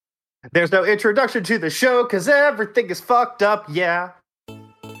There's no introduction to the show because everything is fucked up, yeah.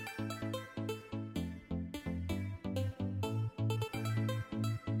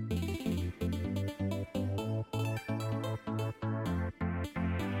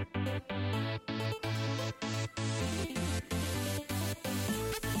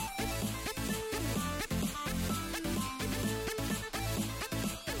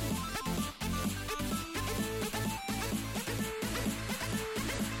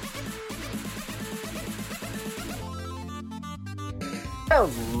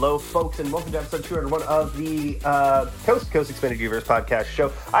 Hello, folks, and welcome to episode 201 of the Coast to Coast Expanded Universe podcast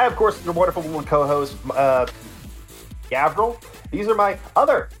show. I, of course, your wonderful little co-host, Gavril. These are my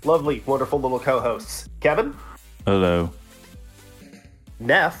other lovely, wonderful little co-hosts, Kevin. Hello.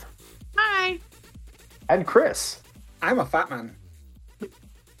 Neff. Hi. And Chris. I'm a fat man.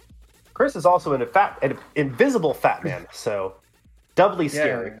 Chris is also an invisible fat man, so doubly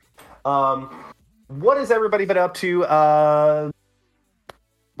scary. Yeah. What has everybody been up to?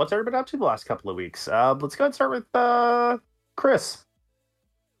 What's everybody up to the last couple of weeks? Let's go and start with Chris.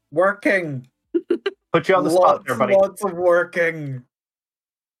 Working. Put you on the spot, everybody. Lots of working.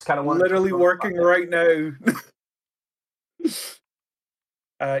 It's kind of literally working right now.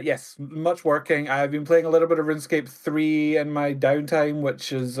 Yes, much working. I've been playing a little bit of RuneScape 3 in my downtime,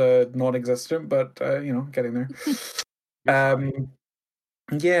 which is non-existent, but getting there.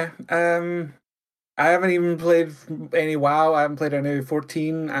 I haven't even played any WoW. I haven't played any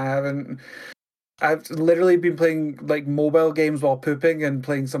 14. I've literally been playing like mobile games while pooping and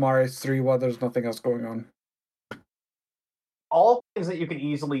playing some RS3 while there's nothing else going on. All things that you can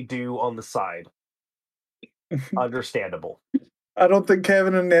easily do on the side. Understandable. I don't think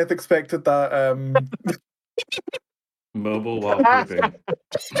Kevin and Neth expected that. Mobile while pooping.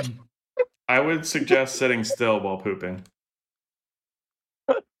 I would suggest sitting still while pooping.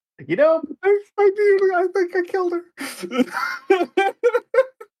 You know, I think I killed her.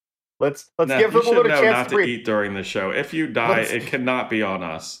 Let's give them a little chance not to eat during the show. If you die, it cannot be on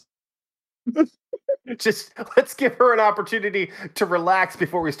us. Just let's give her an opportunity to relax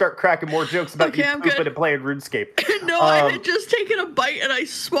before we start cracking more jokes about you pooping and playing RuneScape. No, I had just taken a bite and I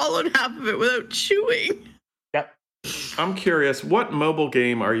swallowed half of it without chewing. Yep. I'm curious, what mobile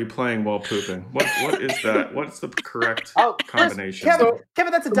game are you playing while pooping? What is that? What's the correct combination?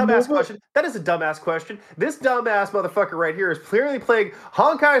 Kevin, that's a dumbass question. That is a dumbass question. This dumbass motherfucker right here is clearly playing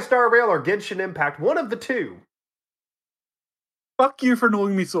Honkai Star Rail or Genshin Impact, one of the two. Fuck you for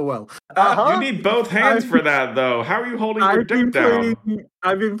knowing me so well. You need both hands for that, though. How are you holding your dick down?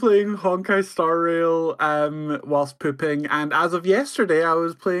 I've been playing Honkai Star Rail whilst pooping, and as of yesterday, I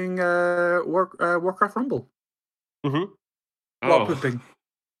was playing Warcraft Rumble. Mm-hmm. While pooping.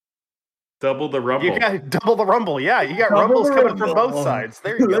 Double the rumble. You got double the rumble, yeah. You got rumbles coming from both sides.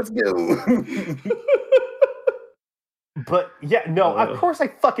 There you go. Let's go. But yeah, no, of course I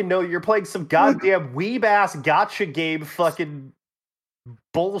fucking know you're playing some goddamn weeb-ass gotcha game fucking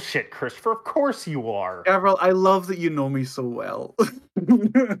bullshit, Christopher. Of course you are. Gabriel, I love that you know me so well.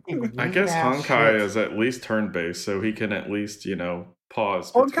 I guess Honkai is at least turn-based, so he can at least,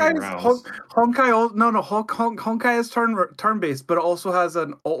 pause between rounds. Honkai is turn-based, but it also has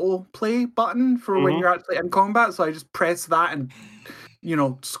an auto-play button for when you're actually in combat, so I just press that and,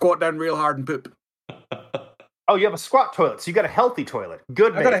 squat down real hard and poop. Oh, you have a squat toilet, so you got a healthy toilet.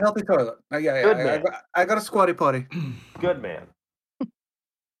 Good man. I got a healthy toilet. I got a squatty potty. Good man.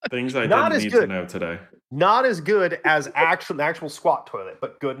 Things I didn't need to know today. Not as good as actual squat toilet,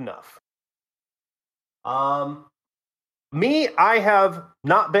 but good enough. Me, I have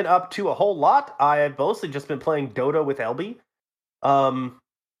not been up to a whole lot. I have mostly just been playing Dota with Elby.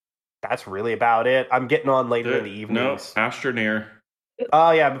 That's really about it. I'm getting on later in the evenings. No, Astroneer.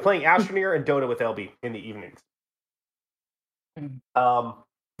 Oh, yeah, I've been playing Astroneer and Dota with Elby in the evenings.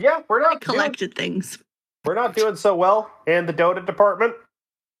 Yeah, we're not collected things. We're not doing so well in the Dota department.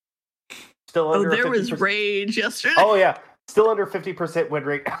 Still under there 50%. Was rage yesterday. Oh yeah, still under 50% win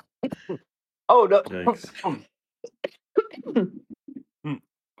rate. Oh no.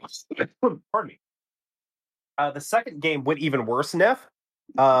 Pardon me. The second game went even worse, Neff.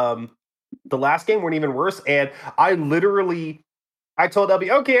 The last game went even worse, and I told LB,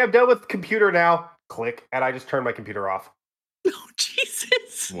 okay, I'm done with the computer now. Click, and I just turned my computer off. Oh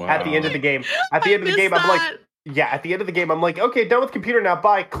Jesus! Wow. At the end of the game, I'm like, okay, done with computer now.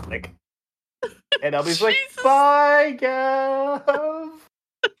 Bye. Click. And LB's like, bye, Gav.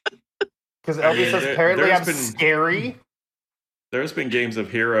 Because LB says apparently I'm scary. There's been games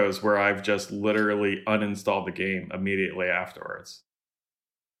of Heroes where I've just literally uninstalled the game immediately afterwards.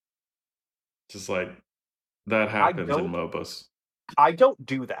 Just like that happens in MOBAs. I don't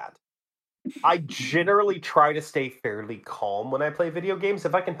do that. I generally try to stay fairly calm when I play video games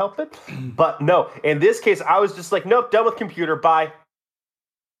if I can help it. But no, in this case, I was just like, nope, done with computer. Bye.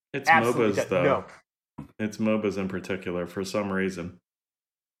 It's MOBAs, though. No. It's MOBAs in particular for some reason.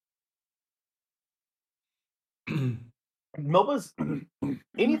 MOBAs,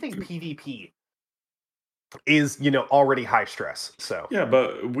 anything PvP is, already high stress. So yeah,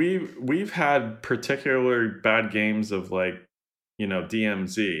 but we've had particularly bad games of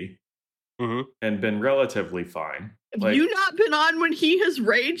DMZ. Mm-hmm. And been relatively fine. Have you not been on when he has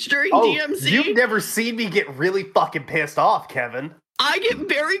raged during DMZ? You've never seen me get really fucking pissed off, Kevin. I get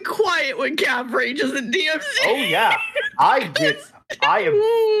very quiet when Cav rages in DMZ. Oh yeah, I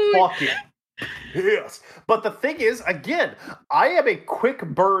am fucking pissed. But the thing is, again, I am a quick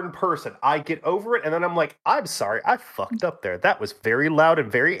burn person. I get over it, and then I'm like, I'm sorry, I fucked up there. That was very loud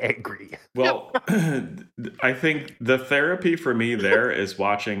and very angry. Well, I think the therapy for me there is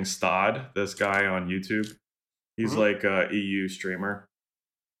watching Stod, this guy on YouTube. He's like a EU streamer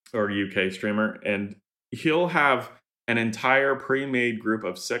or UK streamer, and he'll have an entire pre-made group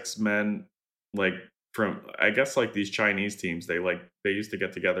of 6 men, from, I guess, these Chinese teams. They used to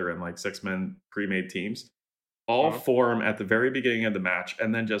get together in 6-man pre-made teams, all form at the very beginning of the match,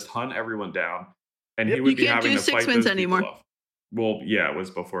 and then just hunt everyone down. And he would be having to fight those people off. Well, yeah, it was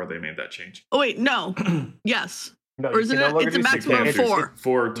before they made that change. Oh wait, no. Yes. No, or is it? It's a maximum of 4.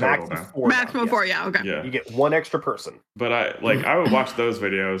 4 total now. Maximum 4. Yeah. Okay. Yeah. You get 1 extra person. But I would watch those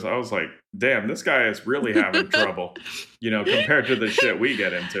videos. I was like, damn, this guy is really having trouble. Compared to the shit we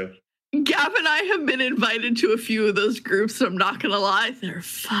get into. Gav and I have been invited to a few of those groups, so I'm not going to lie. They're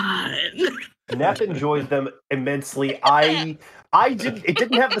fun. Neff enjoys them immensely. It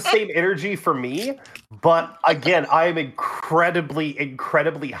didn't have the same energy for me, but again, I am incredibly,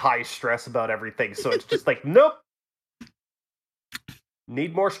 incredibly high stress about everything. So it's just like, nope.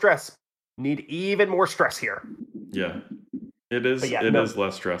 Need more stress. Need even more stress here. Yeah. It is is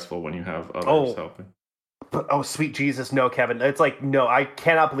less stressful when you have others helping. But, sweet Jesus, no, Kevin. It's like, no, I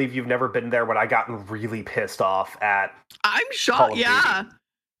cannot believe you've never been there when I gotten really pissed off at I'm shocked, yeah.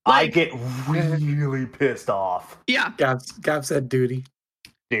 I get really pissed off. Yeah. Gav said duty.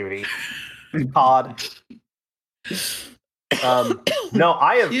 Duty. Todd. No,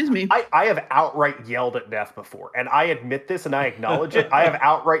 I have. Excuse me. I have outright yelled at Neff before, and I admit this, and I acknowledge it. I have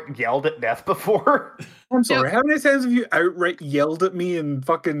outright yelled at Neff before. I'm sorry. How many times have you outright yelled at me in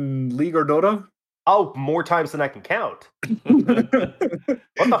fucking League or Dota? Oh, more times than I can count.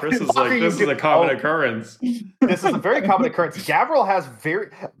 Chris is like, this is a common occurrence. This is a very common occurrence. Gabriel has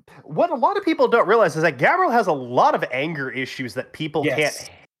what a lot of people don't realize is that Gabriel has a lot of anger issues that people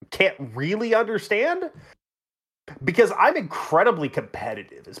can't really understand. Because I'm incredibly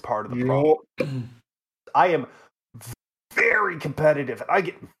competitive as part of the problem. I am very competitive. I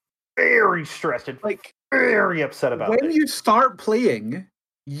get very stressed and very upset about it. When you start playing,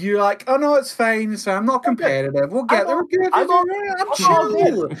 you're like, oh no, it's fine. So I'm not competitive. We'll get there. We're good. I'm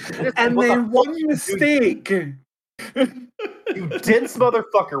chill. And then one mistake. You dense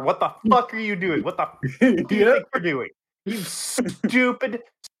motherfucker. What the fuck are you doing? What the fuck do you think you're doing? You stupid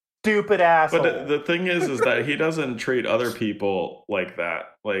asshole. But the thing is that he doesn't treat other people like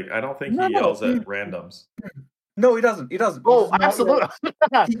that. I don't think he yells at randoms. No, he doesn't. He doesn't. Oh, absolutely.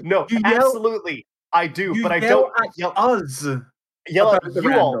 No, absolutely. I do, but I don't yell at us. Yell at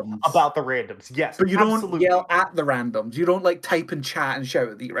you all about the randoms. Yes, but you don't yell at the randoms. You don't type in chat and shout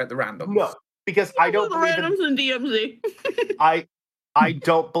at the randoms. No, because I don't believe the randoms in DMZ. I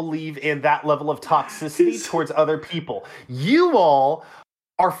don't believe in that level of toxicity towards other people. You all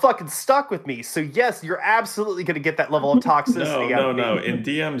are fucking stuck with me. So yes, you're absolutely going to get that level of toxicity. No. In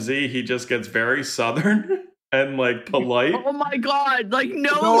DMZ, he just gets very southern and polite. Oh my god! No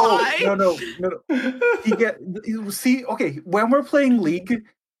lie. No. Okay, when we're playing League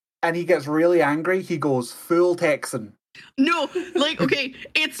and he gets really angry, he goes full Texan. No, okay,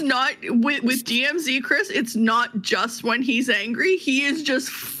 it's not with DMZ, Chris. It's not just when he's angry. He is just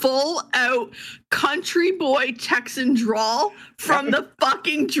full out country boy Texan drawl from the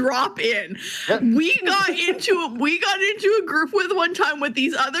fucking drop in. We got into a group with one time with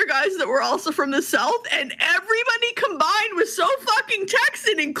these other guys that were also from the South, and everybody combined was so fucking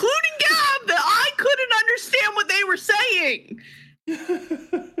Texan, including Gab, that I couldn't understand what they were saying.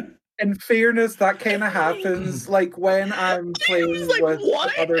 In fairness, that kind of happens. When I'm playing with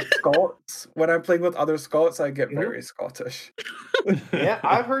other Scots. When I'm playing with other Scots, I get very Scottish. Yeah,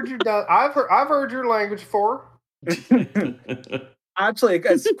 I've heard you. I've heard your language before. Actually,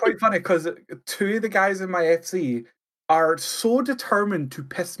 it's quite funny because 2 of the guys in my FC are so determined to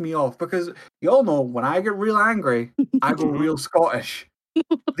piss me off because you all know when I get real angry, I go real Scottish.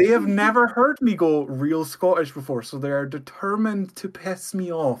 They have never heard me go real Scottish before, so they are determined to piss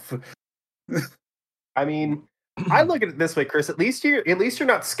me off. I mean, I look at it this way, Chris. At least you're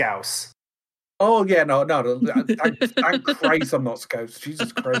not Scouse. Oh yeah, no. Thank Christ I'm not Scouse.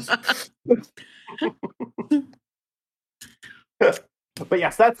 Jesus Christ. But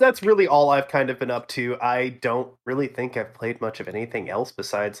yes, that's really all I've kind of been up to. I don't really think I've played much of anything else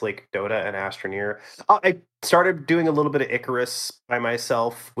besides like Dota and Astroneer. I started doing a little bit of Icarus by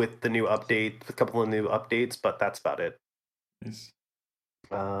myself with the new update, a couple of new updates, but that's about it. Nice.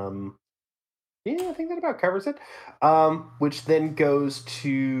 Yeah, I think that about covers it. Which then goes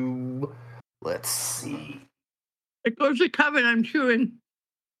to, let's see. It goes to Kevin. I'm chewing.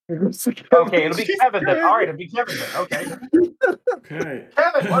 Okay, it'll be Kevin then. All right, it'll be Kevin then. Okay. Okay.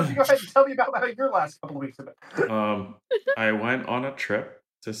 Kevin, why don't you go ahead and tell me about your last couple of weeks of it? I went on a trip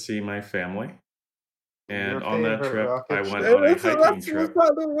to see my family. And Your on that favorite trip, rocket I went ship. on a hiking trip.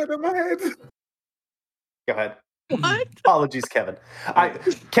 Go ahead. What? Apologies, Kevin.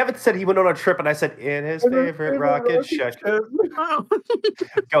 Kevin said he went on a trip, and I said, in his favorite rocket ship. Oh.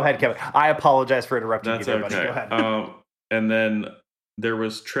 Go ahead, Kevin. I apologize for interrupting That's you there, okay. buddy. Go ahead. And then there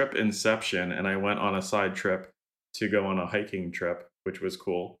was trip Inception, and I went on a side trip to go on a hiking trip, which was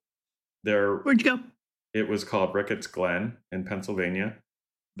cool. Where'd you go? It was called Ricketts Glen in Pennsylvania.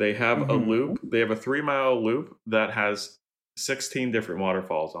 They have a loop. They have a 3-mile loop that has 16 different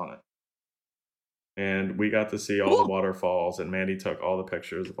waterfalls on it. And we got to see all the waterfalls, and Mandy took all the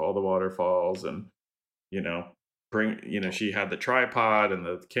pictures of all the waterfalls, and she had the tripod and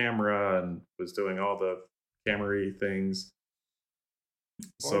the camera and was doing all the camera-y things.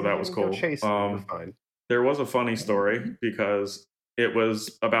 So that was cool. There was a funny story because it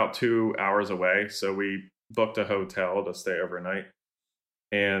was about 2 hours away, so we booked a hotel to stay overnight.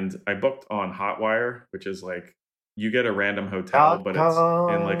 And I booked on Hotwire, which is like you get a random hotel, but it's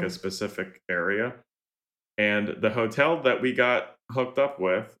in like a specific area. And the hotel that we got hooked up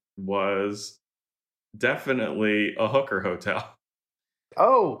with was definitely a hooker hotel.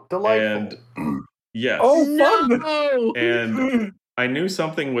 Oh, delightful. And yes. Oh, fun! No! And I knew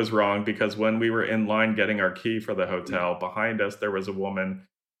something was wrong because when we were in line getting our key for the hotel, behind us there was a woman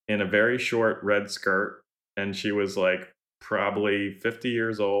in a very short red skirt, and she was like probably 50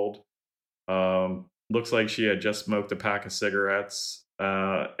 years old. Looks like she had just smoked a pack of cigarettes,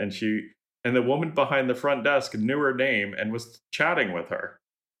 and the woman behind the front desk knew her name and was chatting with her.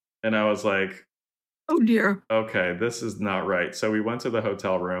 And I was like, oh dear. Okay, this is not right. So we went to the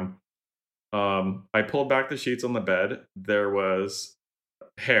hotel room. I pulled back the sheets on the bed. There was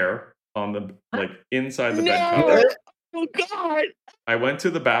hair on the inside the bed cover. Oh God. I went to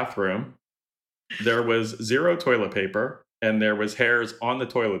the bathroom. There was 0 toilet paper, and there was hairs on the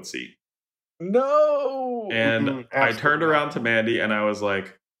toilet seat. No. And I turned around to Mandy and I was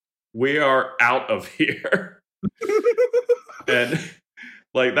like, we are out of here. And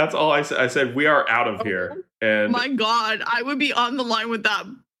like that's all I said. I said, we are out of here. And my God, I would be on the line with that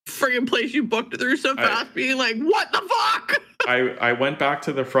friggin' place you booked through so fast, being like, what the fuck? I went back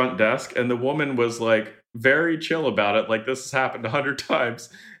to the front desk, and the woman was like very chill about it. Like, this has happened 100 times.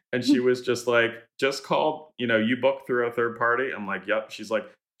 And she was just like, just call, you booked through a third party. I'm like, yep. She's like,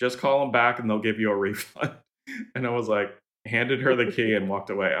 just call them back and they'll give you a refund. And I was like, handed her the key and walked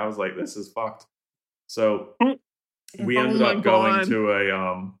away. I was like, this is fucked. So we ended up going to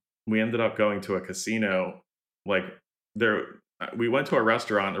a casino. Like we went to a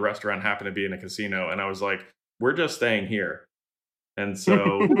restaurant. The restaurant happened to be in a casino. And I was like, we're just staying here. And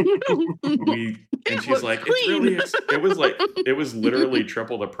so she's like, it was literally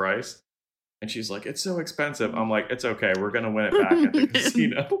triple the price. And she's like, it's so expensive. I'm like, it's okay. We're going to win it back at the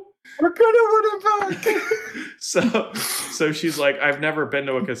casino. We're going to win it back. So she's like, I've never been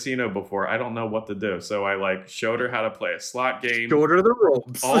to a casino before. I don't know what to do. So I showed her how to play a slot game. Showed her the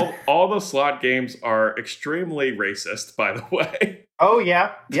ropes. All the slot games are extremely racist, by the way. Oh,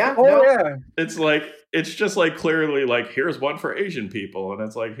 yeah. Yeah. Oh, no. Yeah. It's just like clearly like, here's one for Asian people. And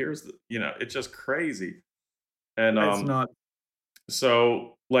it's like, here's, it's just crazy. And it's not.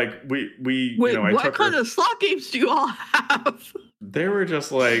 So like we wait, what kind of slot games do you all have? They were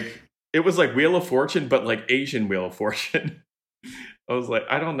just like, it was like Wheel of Fortune, but like Asian Wheel of Fortune. I was like,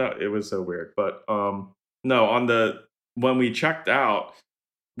 I don't know. It was so weird. But no, when we checked out,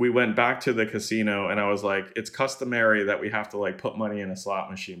 we went back to the casino and I was like, it's customary that we have to like put money in a slot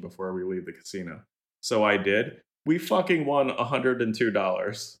machine before we leave the casino. So I did. We fucking won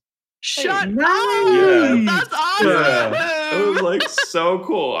 $102. Shut up! Yeah. That's awesome! Yeah. It was like so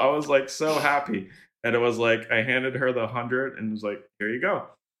cool. I was like so happy. And it was like, I handed her the 100 and was like, here you go.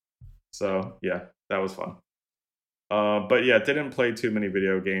 So yeah, that was fun. But yeah, didn't play too many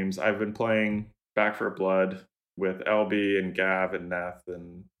video games. I've been playing Back for Blood with LB and Gav and Neth,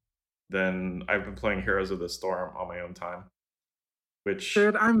 and then I've been playing Heroes of the Storm on my own time. Which,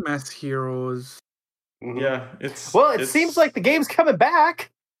 Dude, I miss Heroes. yeah, it seems like the game's coming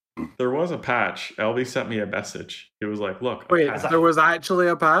back. There was a patch. LB sent me a message. He was like, "Look, wait, there was actually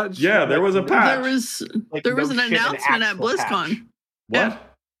a patch? Yeah, there was a patch. There was an announcement at BlizzCon. What? Yeah.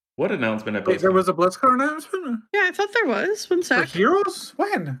 What announcement at BlizzCon? Wait, there was a BlizzCon announcement? Yeah, I thought there was. One For sec. Heroes?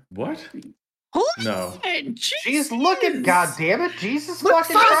 When? What? Holy No. She's looking. God damn it, Jesus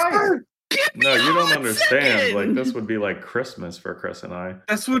fucking Christ! No, you don't understand. Like, this would be like Christmas for Chris and I.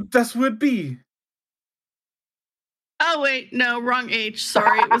 This would be. Oh wait, no, wrong H.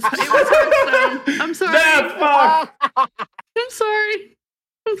 Sorry, it was Hearthstone. I'm sorry. Fuck! I'm sorry.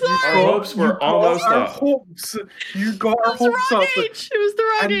 Our hopes were almost our up. Hopes. You got our hopes up. It was the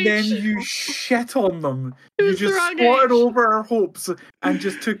wrong And H. then you shit on them. It You was the just wrong squatted H. over our hopes and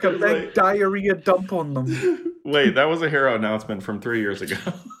just took a It was big like- diarrhea dump on them. Wait, that was a hero announcement from 3 years ago.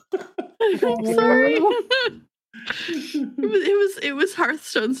 I'm sorry. it was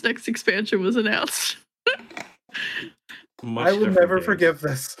Hearthstone's next expansion was announced. Much I will different never games. forgive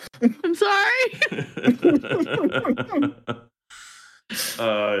this. I'm sorry.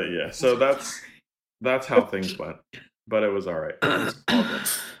 Yeah, so that's how things went, but it was all right. It was all good.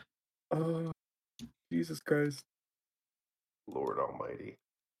 Oh, Jesus Christ. Lord Almighty.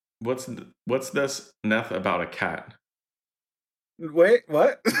 What's this Neth about a cat? Wait,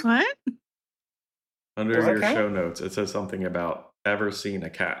 what? What? Under What your cat? show notes, it says something about ever seen a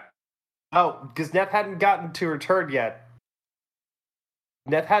cat. Oh, because Neth hadn't gotten to her turn yet.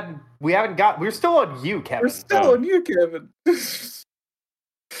 Neth hadn't. We're still on you, Kevin. We're still on you, Kevin.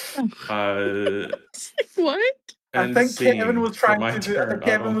 What? I think Kevin was trying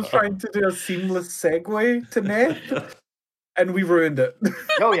to do a seamless segue to Neth, and we ruined it.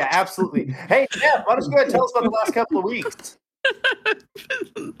 Oh yeah, absolutely. Hey, Neth, why don't you go ahead and tell us about the last couple of weeks?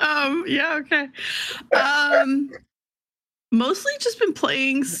 Yeah, okay. Mostly just been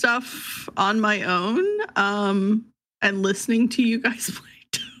playing stuff on my own, and listening to you guys play.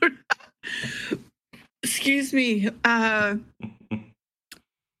 Excuse me.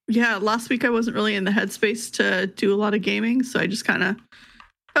 Yeah, last week I wasn't really in the headspace to do a lot of gaming, so I just kind of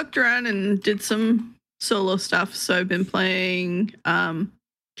hooked around and did some solo stuff. So I've been playing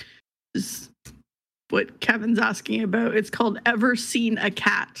what Kevin's asking about. It's called Ever Seen a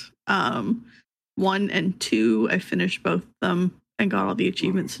Cat. 1 and 2. I finished both of them and got all the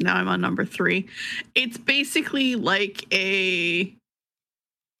achievements. So now I'm on number 3. It's basically like a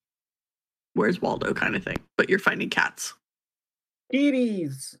Where's Waldo kind of thing, but you're finding cats.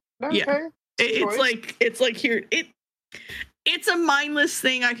 Kitties. Okay. Yeah. It's like here it's a mindless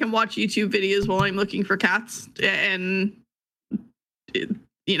thing. I can watch YouTube videos while I'm looking for cats, and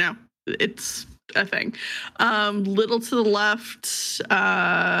it's a thing. Little to the left,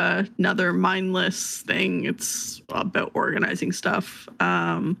 another mindless thing. It's about organizing stuff.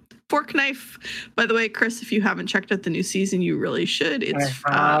 Fork Knife, by the way, Chris, if you haven't checked out the new season, you really should. It's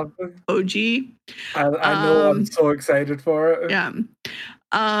OG. I know. I'm so excited for it. Yeah.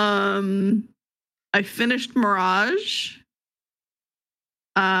 I finished Mirage.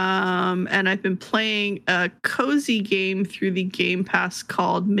 And I've been playing a cozy game through the Game Pass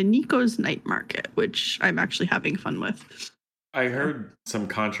called Miniko's Night Market, which I'm actually having fun with. I heard some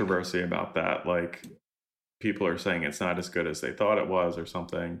controversy about that. Like, people are saying it's not as good as they thought it was or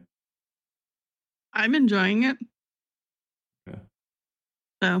something. I'm enjoying it. Yeah.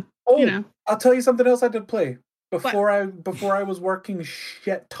 So, I'll tell you something else I did play before I was working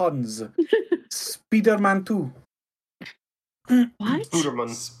shit tons. Spider-Man 2. What? Spider-Man.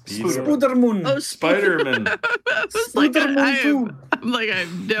 Oh, Spider-Man. I was Spider-Man like, 2. I'm like, I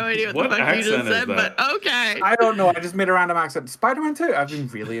have no idea What what the fuck you just accent is said, that? but okay. I don't know. I just made a random accent. Spider-Man 2. I've been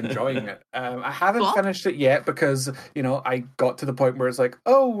really enjoying it. I haven't Cool. finished it yet because, I got to the point where it's like,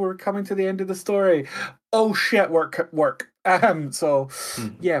 oh, we're coming to the end of the story. Oh shit, work. So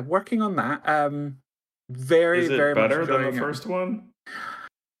yeah, working on that. Very, Is it very better much than the enjoying it. first one?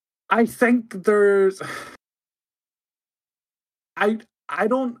 I think there's. I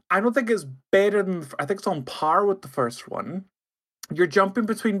don't think it's better than. I think it's on par with the first one. You're jumping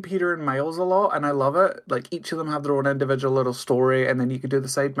between Peter and Miles a lot, and I love it. Like, each of them have their own individual little story, and then you can do the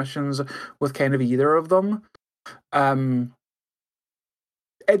side missions with kind of either of them.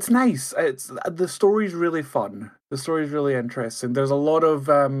 It's nice. The story's really fun. The story's really interesting. There's a lot of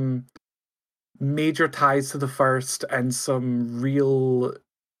major ties to the first and some real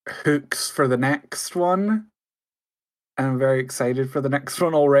hooks for the next one. And I'm very excited for the next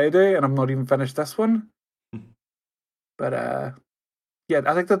one already, and I'm not even finished this one. But yeah,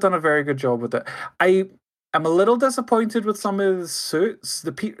 I think they've done a very good job with it. I'm a little disappointed with some of the suits.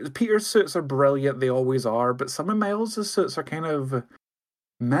 Peter's suits are brilliant; they always are. But some of Miles' suits are kind of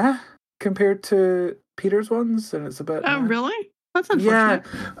meh compared to Peter's ones, and it's a bit. Oh, really? That's unfortunate.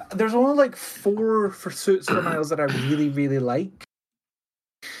 Yeah, there's only like 4 for suits for Miles that I really, really like,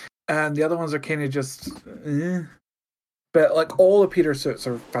 and the other ones are kind of just. But like all of Peter's suits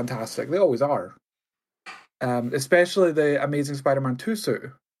are fantastic; they always are. Especially the Amazing Spider-Man 2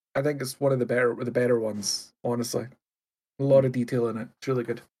 suit. I think it's one of the better ones. Honestly, a lot of detail in it. It's really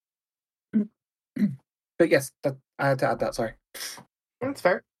good. But yes, I had to add that. Sorry. That's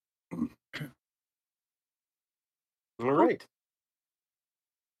fair. All right.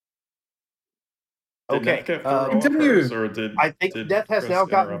 Did Okay. Neth get through all of continue. hers, or did I think Neth has Chris now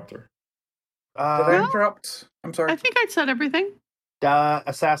gotten. interrupt her? Did I interrupt? I'm sorry. I think I said everything.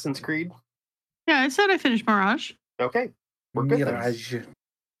 Assassin's Creed. Yeah, I said I finished Mirage. Okay. We're good then.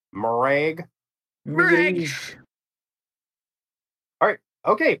 Mirage. Mirage. All right.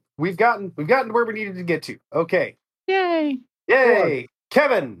 Okay. We've gotten to where we needed to get to. Okay. Yay. Yay.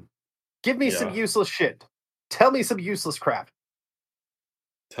 Kevin, give me some Yeah. useless shit. Tell me some useless crap.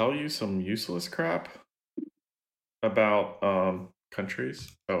 Tell you some useless crap about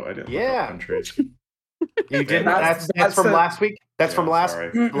countries. Oh, I didn't look Yeah. up countries. You didn't. That's That's from a- last week. That's from last.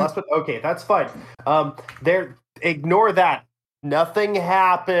 Sorry. Last week. Okay, that's fine. There. Ignore that. Nothing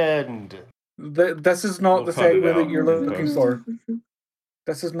happened. This is not We'll the cut it segue that out you're in looking post. for.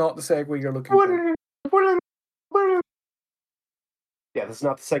 This is not the segue you're looking for. Yeah, this is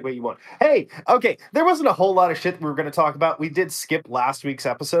not the segue you want. Hey, okay, there wasn't a whole lot of shit we were going to talk about. We did skip last week's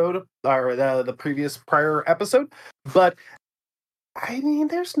episode, or the previous prior episode, but I mean,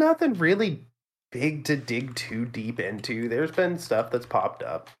 there's nothing really big to dig too deep into. There's been stuff that's popped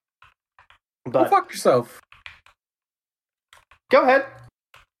up. Go But fuck yourself. go ahead.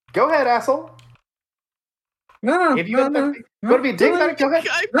 Go ahead, asshole. No. If you want to be a dick about it, go ahead.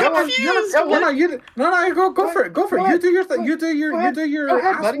 I'm Go ahead. confused. Go ahead. Go for it. Go for it. You do your thing. You do your Go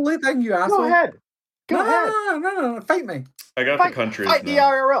ahead, buddy. asshole thing. You asshole. Go ahead. Go ahead. No. Fight me. I got the countries Fight me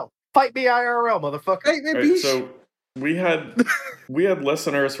now. IRL. Fight me IRL, motherfucker. Fight me, All right, bitch. so we had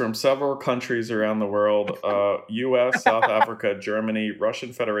listeners from several countries around the world: U.S., South Africa, Germany,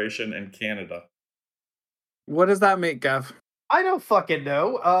 Russian Federation, and Canada. What does that make, Gav? I don't fucking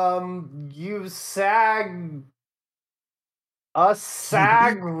know. You sag. A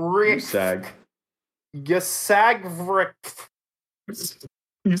sag You sag. You sag rick.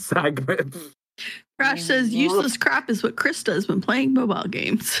 You sag rip. Crash says useless crap is what Chris does when playing mobile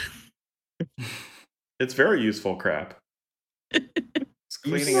games. It's very useful crap. It's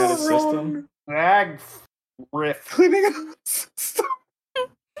cleaning out a system. Sag riff. Cleaning out system.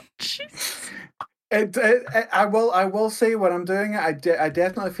 I will say when I'm doing it, I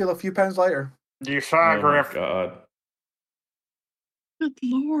definitely feel a few pounds lighter. You Oh sag my riff. god. Good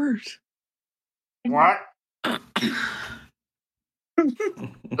lord. What? Is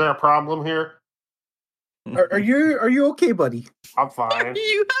there a problem here? Are you okay, buddy? I'm Are fine.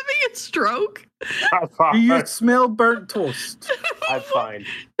 you having a stroke? I'm Do fine. you smell burnt toast? I'm fine.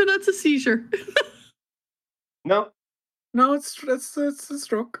 That's a seizure. No. No, it's a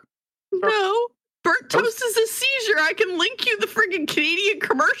stroke. No. Burnt toast is a seizure. I can link you the friggin' Canadian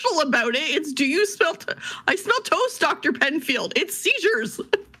commercial about it. It's do you smell I smell toast, Dr. Penfield. It's seizures.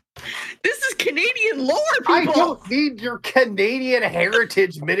 This is Canadian lore, people. I don't need your Canadian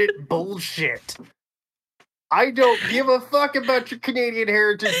Heritage Minute bullshit. I don't give a fuck about your Canadian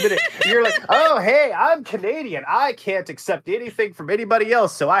Heritage Minute. You're like, oh, hey, I'm Canadian. I can't accept anything from anybody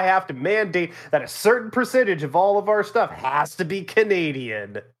else, so I have to mandate that a certain percentage of all of our stuff has to be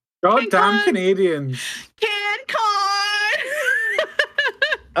Canadian. Goddamn Canadians. CanCon.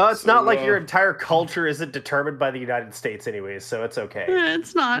 It's not like your entire culture isn't determined by the United States anyways, so it's okay.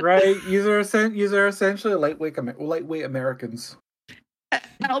 It's not. Right, these are essentially lightweight Americans.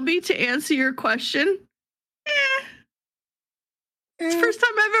 LB, to answer your question, it's the first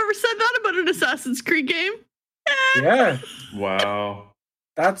time I've ever said that about an Assassin's Creed game. Yeah, Wow.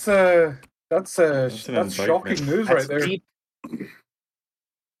 that's an shocking indictment. news That's right there. deep.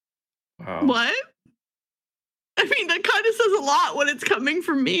 Wow. What? I mean, that kind of says a lot when it's coming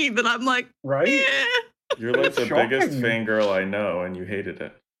from me, that I'm like, Right? You're like the Shocking. biggest fangirl I know, and you hated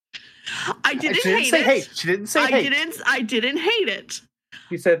it. I didn't She didn't hate say it. hate. She didn't say hate. I didn't hate it.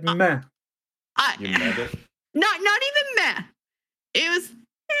 He said meh. You met it. Not even meh. It was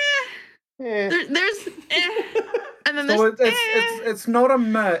there's and then So there's it's not a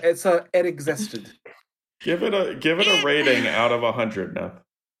meh. It's a it existed. Give it a rating out of 100 now.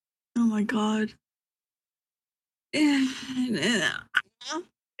 Oh my god.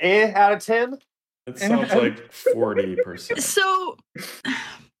 Out of 10? It sounds like 40%. So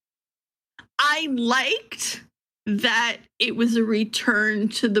I liked that it was a return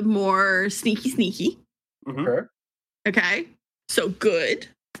to the more sneaky. Okay. Okay. So good.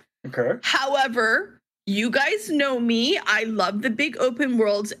 Okay. However, you guys know me. I love the big open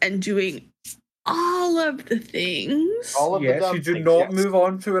worlds and doing all of the things. All of the Yes, dumb you do things, not yes. move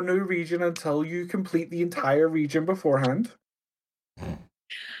on to a new region until you complete the entire region beforehand.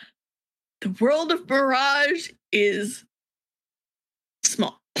 The world of Mirage is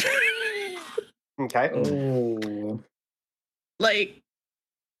small. Okay. Oh. Like,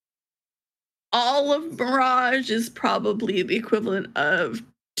 all of Mirage is probably the equivalent of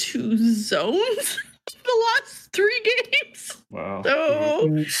 2 zones the last 3 games. Wow.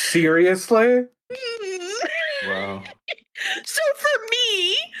 So, Seriously? Wow. So for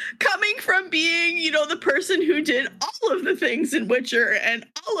me, coming from being, the person who did all of the things in Witcher and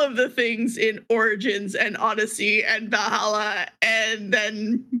all of the things in Origins and Odyssey and Valhalla and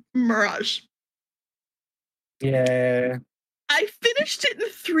then Mirage, Yeah. I finished it in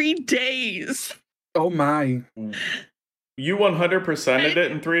 3 days. Oh my. You 100%ed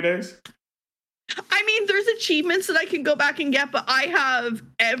it in 3 days? I mean, there's achievements that I can go back and get, but I have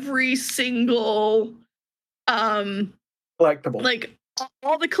every single Collectible. like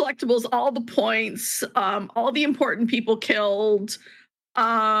all the collectibles, all the points, all the important people killed,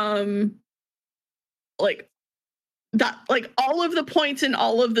 like that, like all of the points in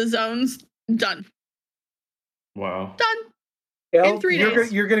all of the zones done. Wow. Done. El, in 3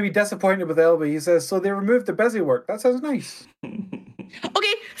 days. You're going to be disappointed with Elba. He says, so they removed the busy work. That sounds nice.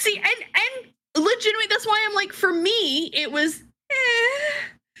 Okay, see, and legitimately, that's why I'm like, for me, it was,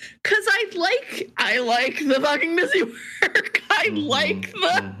 because I like the fucking busy work. I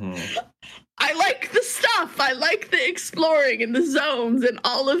like the stuff. I like the exploring and the zones and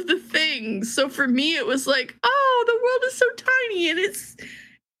all of the things. So for me, it was like, oh, the world is so tiny and it's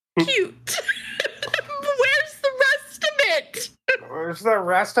cute. Where's the rest of it? Where's the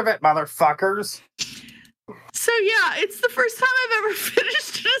rest of it, motherfuckers? So yeah, it's the first time I've ever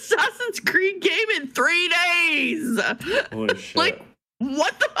finished an Assassin's Creed game in 3 days. Holy shit. Like,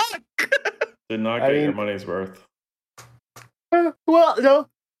 what the fuck? Did not get your money's worth. Well, no.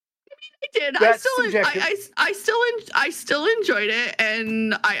 I did. That's I still enjoyed it,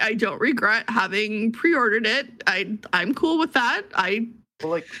 and I don't regret having pre-ordered it. I'm cool with that.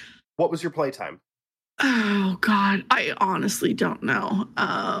 Well, like, what was your playtime? Oh God, I honestly don't know.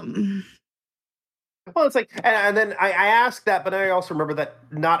 Well, it's like, and then I ask that, but I also remember that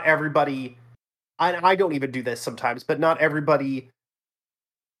not everybody, I don't even do this sometimes, but not everybody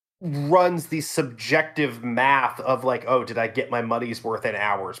runs the subjective math of like, oh, did I get my money's worth in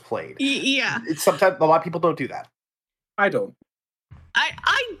hours played? Yeah. It's sometimes a lot of people don't do that. I don't.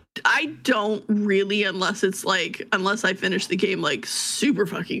 I don't really, unless I finish the game like super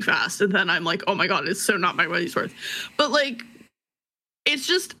fucking fast, and then I'm like, oh my God, it's so not my money's worth. But like, it's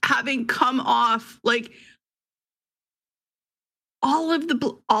just having come off like all of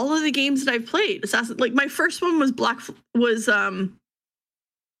the games that I've played. Assassin, like my first one was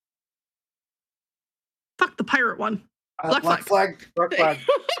fuck the pirate one. Black Flag. I was like,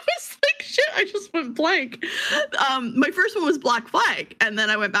 shit, I just went blank. My first one was Black Flag, and then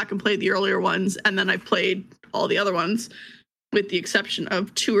I went back and played the earlier ones, and then I played all the other ones, with the exception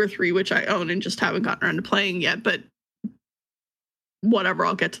of 2 or 3, which I own and just haven't gotten around to playing yet, but whatever,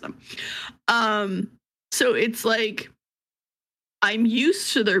 I'll get to them. So it's like, I'm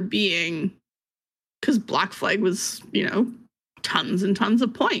used to there being, because Black Flag was, tons and tons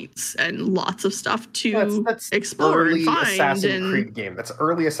of points and lots of stuff to explore and find. Assassin's Creed game. That's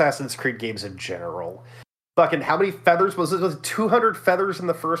early Assassin's Creed games in general. Fucking, how many feathers was it? Was it 200 feathers in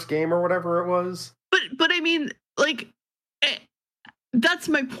the first game or whatever it was? But I mean, like, that's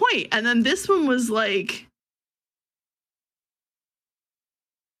my point. And then this one was like,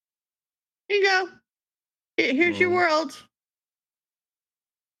 here you go. Here's your world.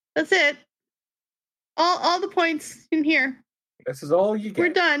 That's it. All the points in here. This is all you get. We're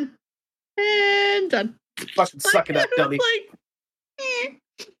done. And done. Fucking suck it up, dummy.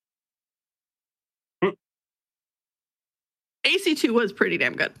 AC2 was pretty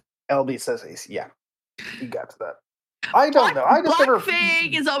damn good. LB says AC. Yeah. You got to that. I don't know. I just Black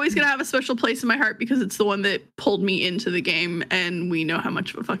Flag is always going to have a special place in my heart because it's the one that pulled me into the game, and we know how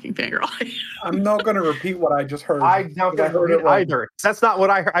much of a fucking fangirl I am. I'm not going to repeat what I just heard. I'm not going to repeat it either. That's not what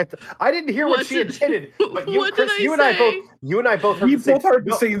I heard. I didn't hear what she intended. But you, Chris, you and I both heard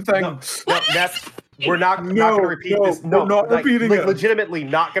the same thing. No, that's we're not going to repeat this. No, we're not repeating it. Legitimately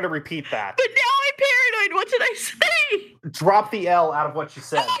not going to repeat that. But now I'm paranoid. What did I say? Drop the L out of what you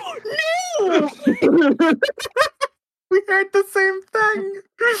said. Oh, no! We heard the same thing.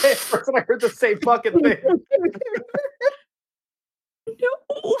 I heard the same fucking thing.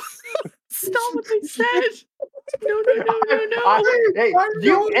 No. Stop what I said. No.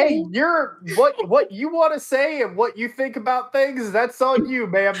 You're what you want to say and what you think about things. That's on you,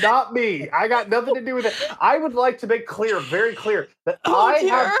 ma'am, not me. I got nothing to do with it. I would like to make clear, very clear, that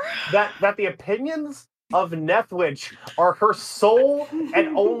that the opinions of Nethwitch are her sole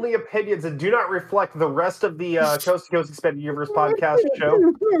and only opinions and do not reflect the rest of the Coast to Coast Expanded Universe podcast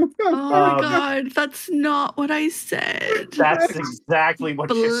show. Oh my god, that's not what I said. That's exactly what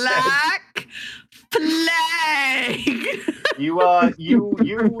you said. Black flag. You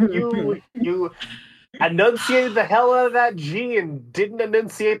enunciated the hell out of that G and didn't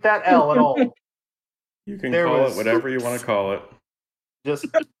enunciate that L at all. You can call it whatever you want to call it. Just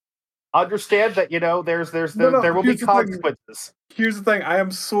understand that there will be consequences. Here's the thing. I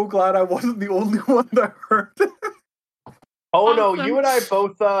am so glad I wasn't the only one that heard it. Oh awesome. No, you and I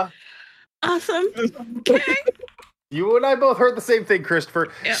both awesome. Okay. You and I both heard the same thing,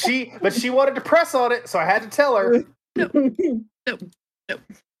 Christopher. Yep. But she wanted to press on it, so I had to tell her. Nope.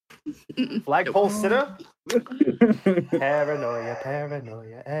 Flagpole sitter. Paranoia.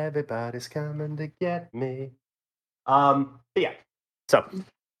 Everybody's coming to get me. Yeah. So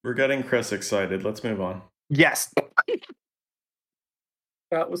we're getting Chris excited. Let's move on. Yes.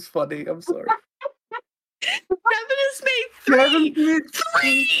 That was funny. I'm sorry. Kevin has made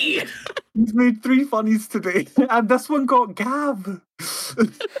three. He's made 3 funnies today, and this one got Gav. Because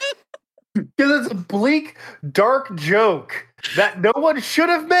it's a bleak, dark joke that no one should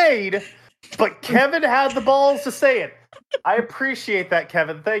have made, but Kevin had the balls to say it. I appreciate that,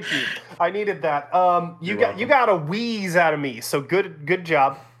 Kevin. Thank you. I needed that. You got a wheeze out of me. So good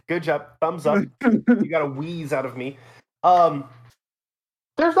job. Good job. Thumbs up. You got a wheeze out of me.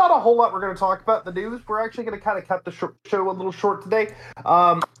 There's not a whole lot we're going to talk about in the news. We're actually going to kind of cut the show a little short today.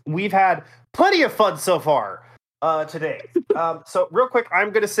 We've had plenty of fun so far today. So real quick,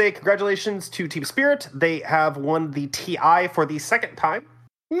 I'm going to say congratulations to Team Spirit. They have won the TI for the second time.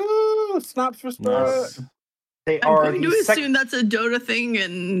 Woo! Snaps for Spirit. They I'm are going to assume that's a Dota thing,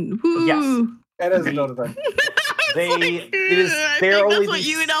 and woo. Yes, it is a Dota thing. I think that's what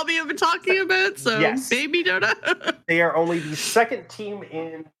you and Albie have been talking about, so maybe Dota. They are only the second team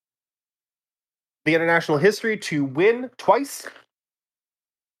in the international history to win twice.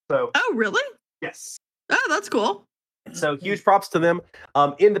 So, oh, really? Yes. Oh, that's cool. So huge props to them.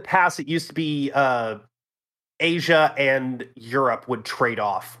 In the past, it used to be Asia and Europe would trade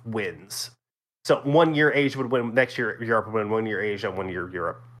off wins. So 1 year Asia would win, next year Europe would win, 1 year Asia, 1 year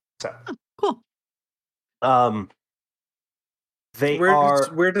Europe. So cool.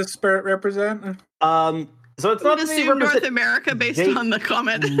 Where does Spirit represent? So it's not assume North America based on the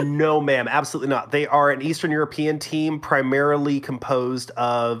comment. No, ma'am, absolutely not. They are an Eastern European team, primarily composed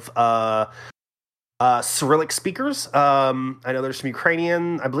of Cyrillic speakers. I know there's some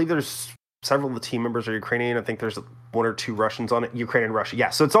Ukrainian. I believe there's several of the team members are Ukrainian. I think there's 1 or 2 Russians on it. Ukraine and Russia.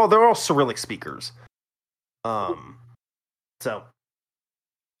 Yeah, so they're all Cyrillic speakers. So,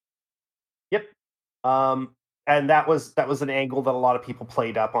 yep. And that was an angle that a lot of people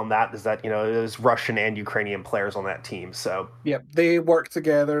played up on. That is that there's Russian and Ukrainian players on that team. So yep, they work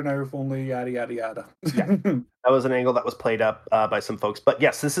together now. If only yada yada yada. Yeah, that was an angle that was played up by some folks. But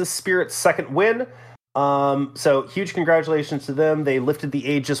yes, this is Spirit's second win. So huge congratulations to them. They lifted the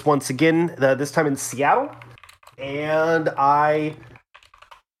Aegis once again. This time in Seattle, and I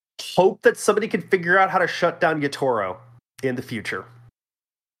hope that somebody can figure out how to shut down Yatoro in the future.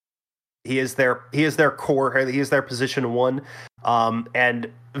 He is their core. He is their position 1,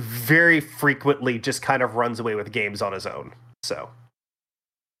 and very frequently just kind of runs away with games on his own. So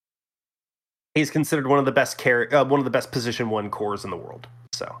he's considered one of the best position 1 cores in the world.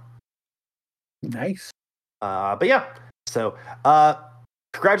 So nice. But yeah. So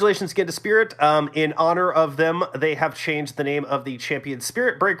congratulations again to Spirit. In honor of them, they have changed the name of the champion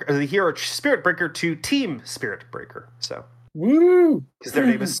Spirit Breaker, or the hero Spirit Breaker, to Team Spirit Breaker. So woo, because their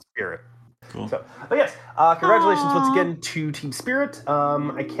name is Spirit. Cool. So, but yes, congratulations once again to Team Spirit.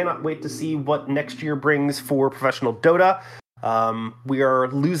 I cannot wait to see what next year brings for professional Dota. We are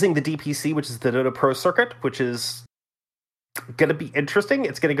losing the DPC, which is the Dota Pro Circuit, which is going to be interesting.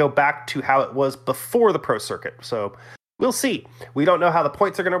 It's going to go back to how it was before the Pro Circuit. So we'll see. We don't know how the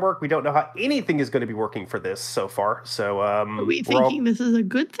points are going to work. We don't know how anything is going to be working for this so far. So are we thinking this is a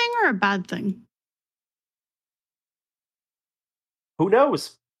good thing or a bad thing? Who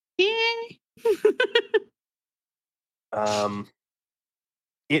knows?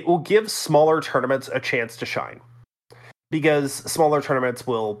 it will give smaller tournaments a chance to shine, because smaller tournaments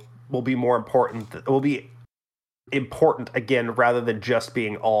will be more important. Will be important again, rather than just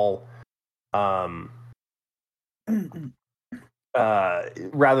being all, rather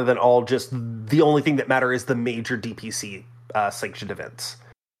than all just the only thing that matter is the major DPC sanctioned events.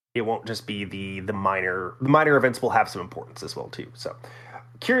 It won't just be the minor. The minor events will have some importance as well too. So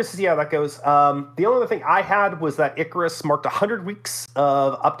curious to see how that goes. The only other thing I had was that Icarus marked 100 weeks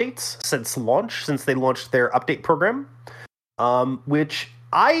of updates since launch, since they launched their update program, which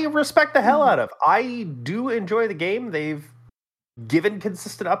I respect the hell out of. I do enjoy the game. They've given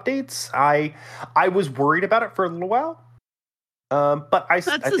consistent updates. I was worried about it for a little while. But I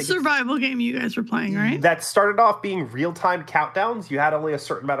That's the survival game you guys were playing, right? That started off being real-time countdowns. You had only a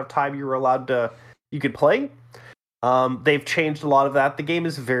certain amount of time you were allowed to, you could play. They've changed a lot of that. The game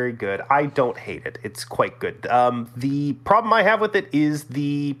is very good. I don't hate it. It's quite good. The problem I have with it is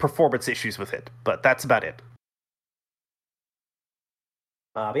the performance issues with it, but that's about it.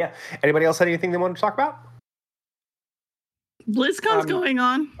 But yeah, anybody else had anything they wanted to talk about? BlizzCon's going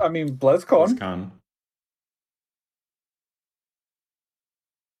on. I mean, BlizzCon.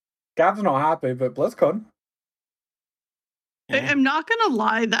 Gab's not happy, but BlizzCon. I'm not gonna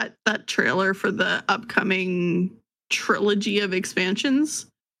lie, that trailer for the upcoming trilogy of expansions.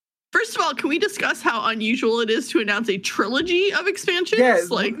 First of all, can we discuss how unusual it is to announce a trilogy of expansions? Yeah,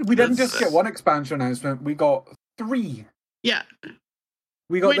 we didn't just get one expansion announcement. We got 3. Yeah.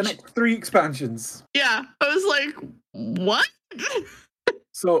 We got the next 3 expansions. Yeah, I was like, what?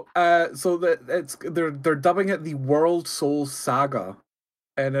 So they're dubbing it the World Soul Saga,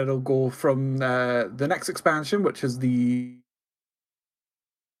 and it'll go from the next expansion, which is the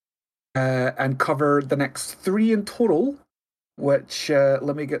and cover the next 3 in total. Which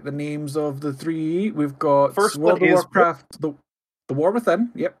let me get the names of the 3. We've got First World one of is Warcraft, the War Within.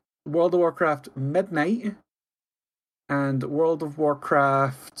 Yep, World of Warcraft Midnight, and World of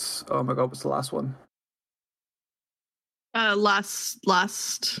Warcraft. Oh my God, what's the last one? Last.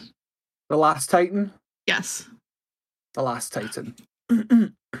 The Last Titan. Yes. The Last Titan.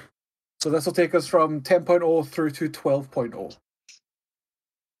 So this will take us from 10.0 through to 12.0.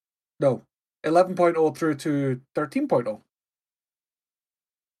 No, 11.0 through to 13.0.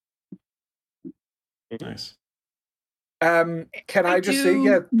 Nice. Can I just say,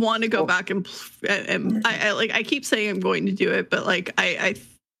 yeah, want to go back and I keep saying I'm going to do it, but like I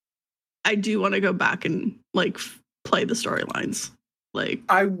do want to go back and like play the storylines. Like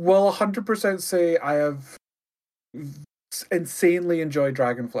I will 100% say I have insanely enjoyed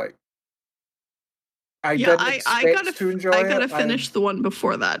Dragonflight. I didn't expect to enjoy it. I gotta finish the one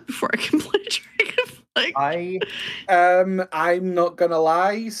before that before I can play Dragonflight. I'm not gonna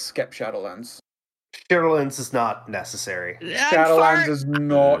lie, skip Shadowlands. Shadowlands is not necessary. Shadowlands is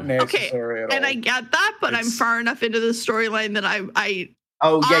not necessary at all. And I get that, but I'm far enough into the storyline that I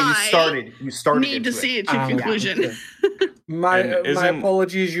you started need to see it to conclusion. Yeah. My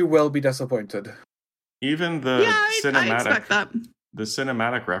apologies, you will be disappointed. Even the cinematic, I expect that. The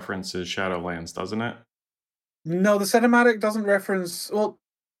cinematic references Shadowlands, doesn't it? No, the cinematic doesn't reference. Well,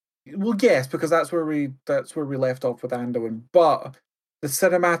 yes, because that's where we left off with Anduin. But the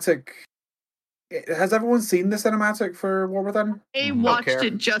cinematic. Has everyone seen the cinematic for War Within? I watched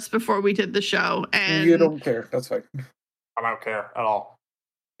it just before we did the show, and you don't care. That's fine. I don't care at all.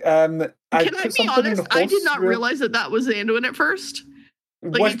 Can I be honest? I did not realize that was Anduin at first.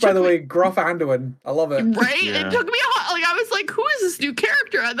 Like, which, by the way, gruff Anduin. I love it. Right? Yeah. It took me a while. Like, I was like, who is this new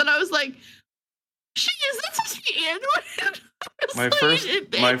character? And then I was like, is that supposed to be Anduin?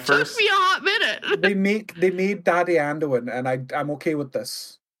 It took me a hot minute. They made Daddy Anduin, and I'm okay with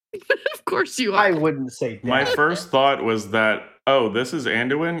this. Of course you are. I wouldn't say that. My first thought was that, this is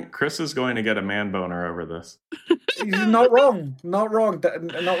Anduin. Chris is going to get a man boner over this. He's not wrong. Not wrong.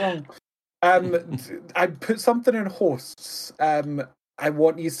 I put something in hosts. I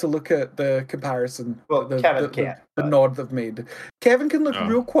want you to look at the comparison. Well, Kevin can't. The nod they've made. Kevin can look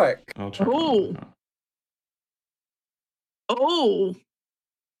real quick. Oh.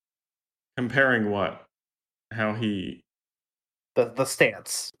 Comparing what? How he... The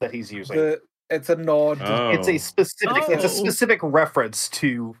stance that he's using. It's a nod. It's a specific reference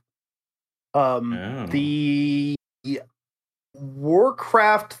to the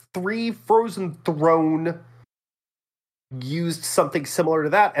Warcraft 3 Frozen Throne used something similar to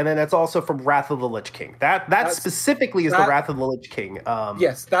that, and then it's also from Wrath of the Lich King. That specifically is the Wrath of the Lich King.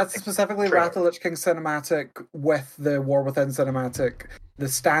 Yes, that's specifically trailer. Wrath of the Lich King cinematic with the War Within cinematic. The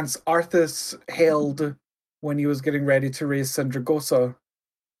stance Arthas held when he was getting ready to raise Sindragosa,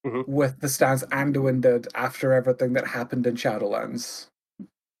 with the stance Anduin did after everything that happened in Shadowlands.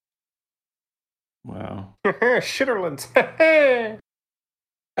 Wow. Shitterlands.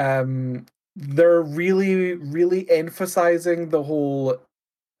 They're really, really emphasizing the whole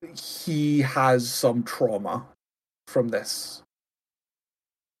he has some trauma from this.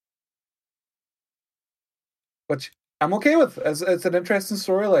 Which I'm okay with. It's an interesting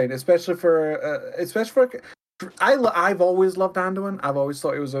storyline, especially for I've always loved Anduin. I've always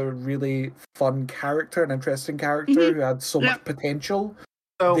thought he was a really fun character, an interesting character who had so much potential.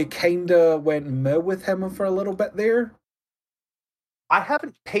 So, they kind of went meh with him for a little bit there. I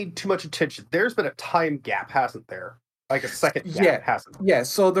haven't paid too much attention. There's been a time gap, hasn't there? Like a second gap, hasn't there? Yeah,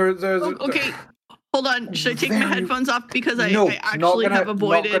 so there's... Okay, hold on. Should I take my headphones off? Because I actually have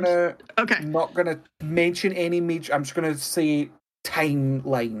avoided... Not going to mention any major... I'm just going to say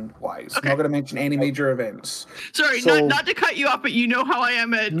timeline-wise. Okay. Not going to mention any major events. Sorry, not to cut you off, but you know how I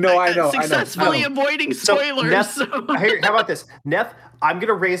am at successfully avoiding spoilers. So, Neff, how about this? Neff, I'm going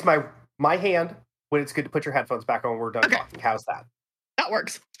to raise my hand when it's good to put your headphones back on when we're done talking. How's that? That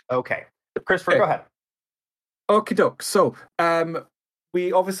works. Okay. Christopher, go ahead. Okie doke. So, we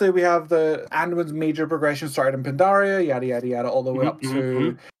have the Anduin's major progression started in Pandaria, yada yada yada, all the way up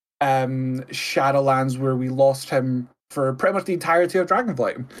to Shadowlands, where we lost him for pretty much the entirety of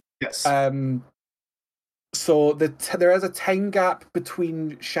Dragonflight. Yes. So there is a time gap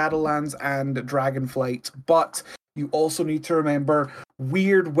between Shadowlands and Dragonflight, but you also need to remember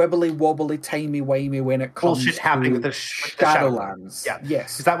weird wibbly wobbly timey wimey when it comes bullshit to happening with the Shadowlands. Yeah.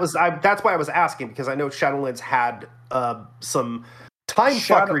 Yes. That's why I was asking, because I know Shadowlands had some time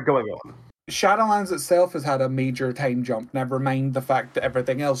fuckery going on. Shadowlands itself has had a major time jump, never mind the fact that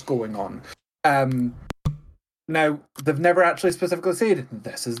everything else going on. Now, they've never actually specifically said,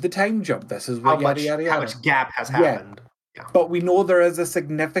 this is the time jump, this is what how much gap has happened. Yeah. But we know there is a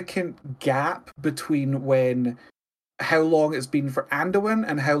significant gap between how long it's been for Anduin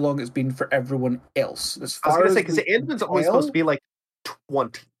and how long it's been for everyone else. I was going to say, because Anduin's always supposed to be like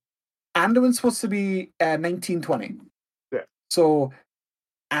 20. Anduin's supposed to be 1920. Yeah. So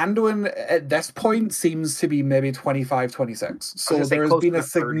Anduin at this point seems to be maybe 25, 26. So there has been a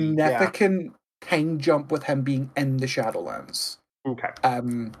significant time jump with him being in the Shadowlands. Okay.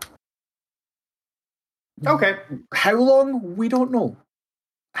 Okay. How long? We don't know.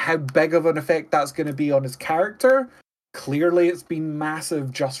 How big of an effect that's going to be on his character? Clearly, it's been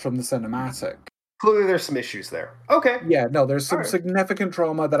massive just from the cinematic. Clearly, there's some issues there. Okay. Yeah, no, there's some significant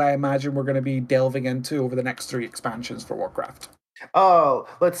trauma that I imagine we're going to be delving into over the next 3 expansions for Warcraft. Oh,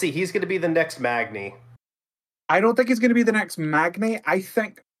 let's see. He's going to be the next Magni. I don't think he's going to be the next Magni. I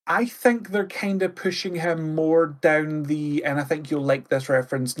think they're kind of pushing him more down the, and I think you'll like this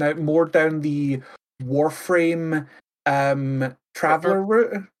reference now, more down the Warframe traveler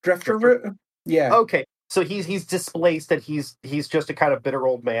route, drifter route. Yeah. Okay. So he's displaced that he's just a kind of bitter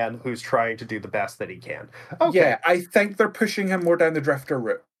old man who's trying to do the best that he can. Okay. Yeah, I think they're pushing him more down the drifter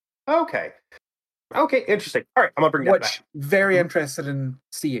route. Okay. Okay, interesting. All right, I'm gonna bring that back. Very interested in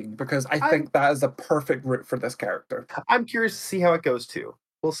seeing, because I think that is a perfect route for this character. I'm curious to see how it goes too.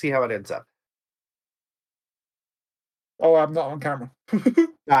 We'll see how it ends up. Oh, I'm not on camera.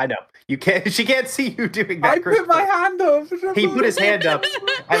 I know. You can't. She can't see you doing that. I put my hand up. He put his hand up,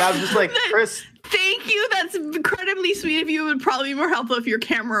 and I was just like, Chris. Thank you. That's incredibly sweet of you. It would probably be more helpful if your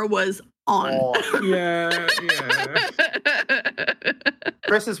camera was on. Oh. Yeah.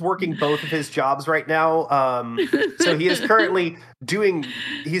 Chris is working both of his jobs right now. So he is currently doing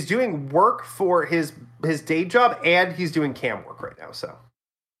work for his day job, and he's doing cam work right now. So.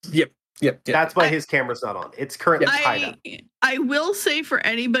 Yep. That's why his camera's not on. It's currently tied up. I will say, for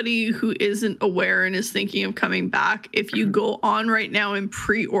anybody who isn't aware and is thinking of coming back, if you go on right now and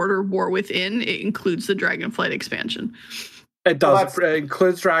pre-order War Within, it includes the Dragonflight expansion. It does. It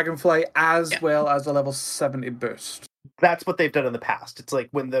includes Dragonflight as well as a level 70 boost. That's what they've done in the past. It's like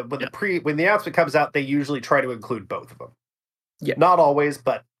when the announcement comes out, they usually try to include both of them. Yeah, not always,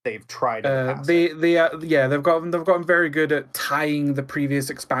 but they've tried. They've gotten very good at tying the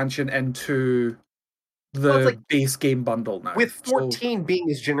previous expansion into the base game bundle now. With 14 being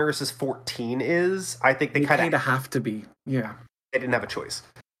as generous as 14 is, I think they kind of have to be. Yeah, they didn't have a choice.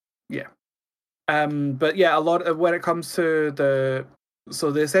 Yeah, but yeah, a lot of when it comes to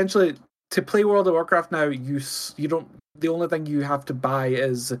essentially to play World of Warcraft now, you don't. The only thing you have to buy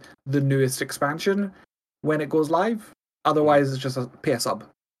is the newest expansion when it goes live. Otherwise, it's just pay a sub.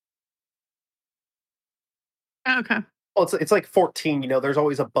 Okay. Well, it's like 14. There's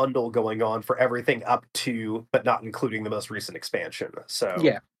always a bundle going on for everything up to, but not including the most recent expansion. So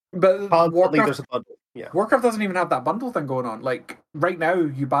yeah, but Warcraft, there's a bundle. Yeah, Warcraft doesn't even have that bundle thing going on. Like right now,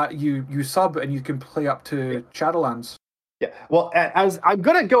 you sub and you can play up to Shadowlands. Yeah. Well, as I'm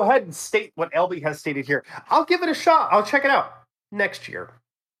going to go ahead and state what LB has stated here. I'll give it a shot. I'll check it out next year.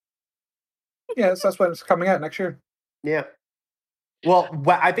 Yeah, that's when it's coming out next year. Yeah. Well,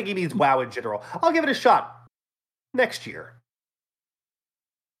 I think he means WoW in general. I'll give it a shot next year.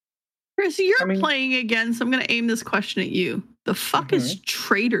 Chris, you're playing again, so I'm going to aim this question at you. The fuck is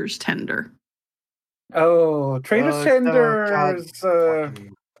Trader's Tender? Oh, Trader's Tenders.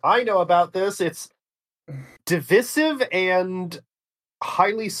 I know about this. It's divisive and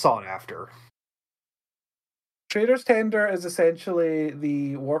highly sought after. Trader's Tender is essentially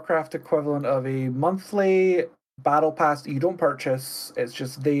the Warcraft equivalent of a monthly battle pass that you don't purchase. It's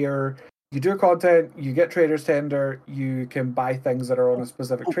just there. You do content, you get Trader's Tender, you can buy things that are on a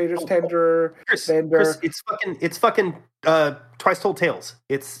specific Trader's Tender vendor. Chris, it's fucking Twice Told Tales.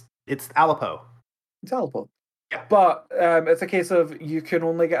 It's Alapo. It's Alapo. Yeah. But it's a case of you can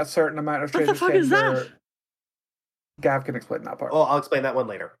only get a certain amount of Trader's Tender. What the fuck is that? Gav can explain that part. Well, I'll explain that one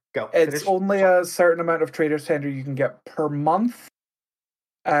later. Go. It's only a certain amount of Trader's Tender you can get per month.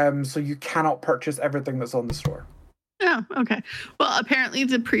 So you cannot purchase everything that's on the store. Oh, okay. Well, apparently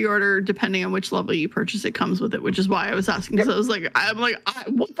the pre-order, depending on which level you purchase, it comes with it, which is why I was asking. Because I was like,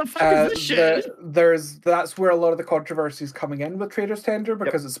 what the fuck is this shit? That's where a lot of the controversy is coming in with Trader's Tender,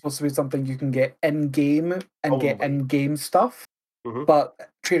 because it's supposed to be something you can get in-game and get in-game stuff. Mm-hmm. But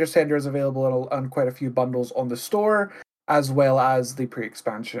Trader's Tender is available on quite a few bundles on the store, as well as the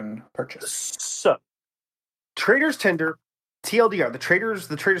pre-expansion purchase. So, Trader's Tender, TLDR, the Traders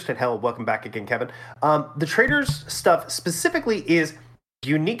Tender, hell, welcome back again, Kevin. The Traders stuff specifically is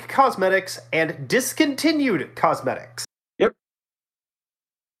unique cosmetics and discontinued cosmetics. Yep.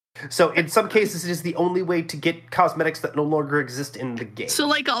 So in some cases, it is the only way to get cosmetics that no longer exist in the game. So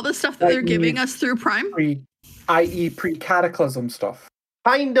like all the stuff that they're giving us through Prime? I.e. pre-Cataclysm stuff.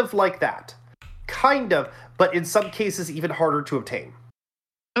 Kind of like that. Kind of, but in some cases even harder to obtain.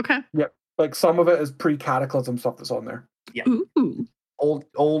 Okay. Yep. Like some of it is pre-Cataclysm stuff that's on there. Yeah. Ooh.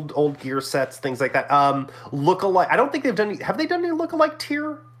 Old gear sets, things like that. Lookalike. I don't think they've done. Have they done any lookalike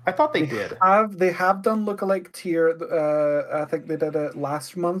tier? I thought they did. They have done lookalike tier. I think they did it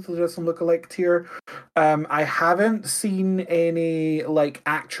last month. They did some lookalike tier. I haven't seen any like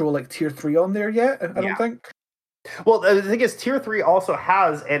actual like tier 3 on there yet. I don't think. Well, the thing is, tier 3 also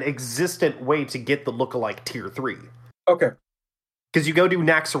has an existent way to get the lookalike tier 3. Okay. Because you go to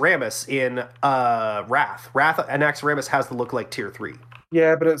Naxxramas in Wrath. Wrath and Naxxramas has the lookalike tier 3.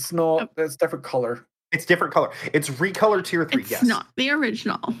 Yeah, but it's not. It's different color. It's different color. It's recolored tier 3. It's not the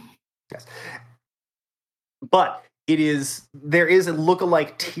original. Yes, but it is. There is a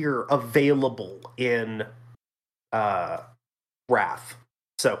lookalike tier available in Wrath.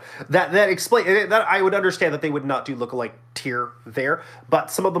 So that explain that I would understand that they would not do lookalike tier there,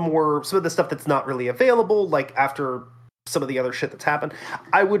 but some of the stuff that's not really available, like after some of the other shit that's happened,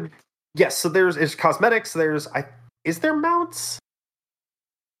 I would So there's cosmetics. Is there mounts?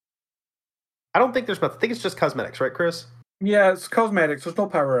 I don't think there's mounts. I think it's just cosmetics, right, Chris? Yeah, it's cosmetics. There's no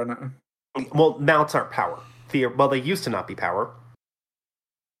power in it. Well, mounts aren't power. Well, they used to not be power.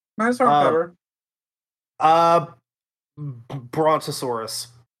 Mounts aren't power. Brontosaurus.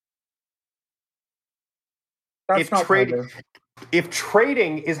 That's not power. If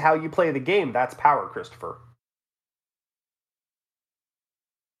trading is how you play the game, that's power, Christopher.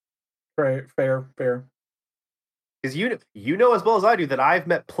 Right, fair. Because you know as well as I do that I've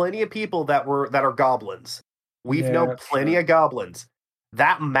met plenty of people that are goblins. We've known plenty of goblins.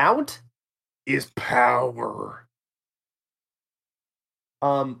 That mount is power.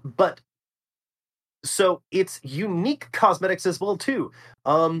 But so it's unique cosmetics as well too.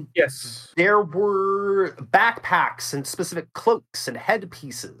 Yes. There were backpacks and specific cloaks and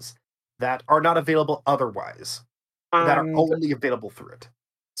headpieces that are not available otherwise. That are only available through it.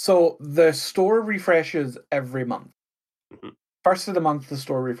 So the store refreshes every month. Mm-hmm. First of the month, the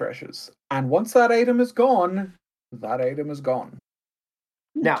store refreshes. And once that item is gone, that item is gone.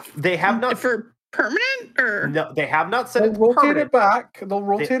 Now, they have not... For permanent? Or no, they have not said They'll it's rotate permanent. it back. They'll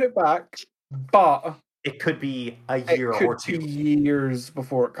rotate it back. But... it could be a year or two. Years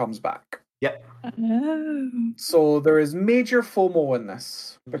before it comes back. Yep. Oh. So there is major FOMO in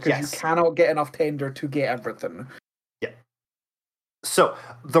this. Because you cannot get enough tender to get everything. So,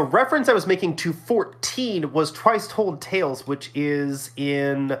 the reference I was making to 14 was Twice Told Tales, which is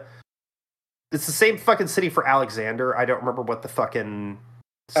in... It's the same fucking city for Alexander. I don't remember what the fucking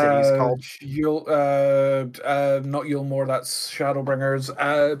city's called. Not Yulmore, that's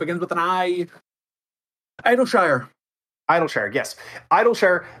Shadowbringers. It begins with an I. Idleshire, yes.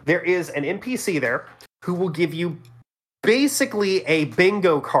 Idleshire, there is an NPC there who will give you basically a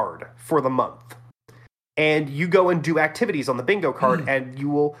bingo card for the month. and you go and do activities on the bingo card, and you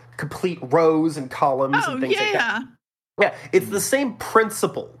will complete rows and columns and things like that. Yeah, it's the same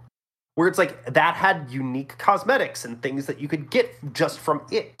principle, where it's like that had unique cosmetics and things that you could get just from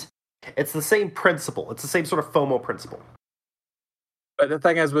it. It's the same principle. It's the same sort of FOMO principle. But the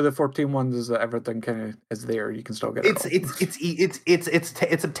thing is, with the 14 ones, is that everything kind of is there. You can still get it.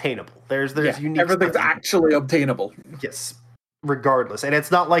 It's obtainable. There's unique. Everything's actually obtainable. Yes, regardless, and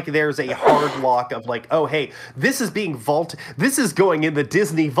it's not like there's a hard lock of like, oh hey, this is being vault. This is going in the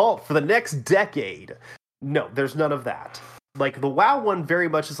Disney vault for the next decade. No, there's none of that. Like the WoW one, very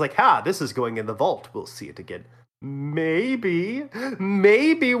much is like, this is going in the vault. We'll see it again. Maybe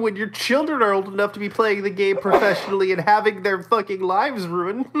when your children are old enough to be playing the game professionally and having their fucking lives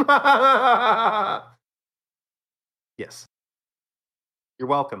ruined. Yes. You're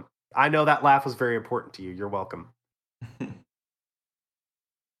welcome. I know that laugh was very important to you. You're welcome.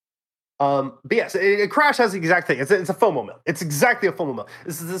 But yes, Crash has the exact thing. It's a FOMO mill. It's exactly a FOMO mill.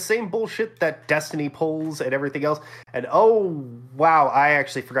 This is the same bullshit that Destiny pulls and everything else. And oh, wow, I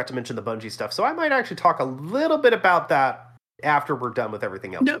actually forgot to mention the Bungie stuff. So I might actually talk a little bit about that after we're done with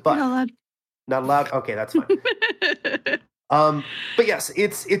everything else. Nope, not allowed. Not allowed? Okay, that's fine. But yes,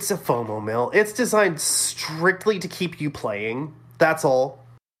 it's a FOMO mill. It's designed strictly to keep you playing. That's all.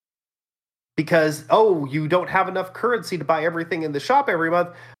 Because, you don't have enough currency to buy everything in the shop every month.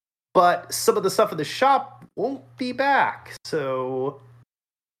 But some of the stuff in the shop won't be back, so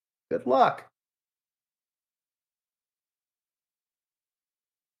good luck.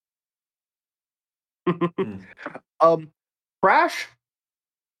 Crash,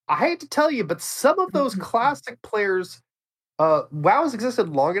 I hate to tell you, but some of those classic players, WoW has existed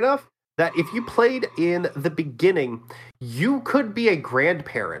long enough that if you played in the beginning, you could be a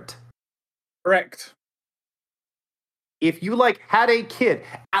grandparent. Correct. If you had a kid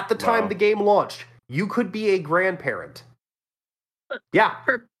at the time the game launched, you could be a grandparent. Yeah.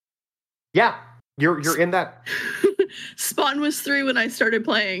 Yeah. You're in that. Spawn was 3 when I started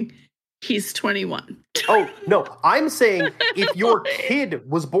playing. He's 21. Oh, no. I'm saying if your kid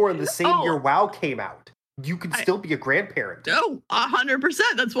was born the same year WoW came out, you could still be a grandparent. Oh, 100%.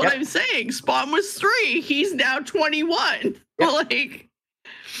 That's what I'm saying. Spawn was 3. He's now 21. Yep.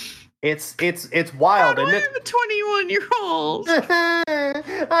 It's wild, How do isn't I have a 21-year-old?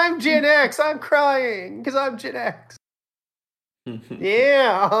 I'm Gen X. I'm crying because I'm Gen X.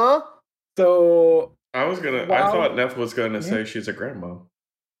 Yeah, huh? So I thought Neff was gonna say she's a grandma.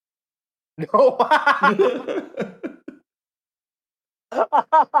 No.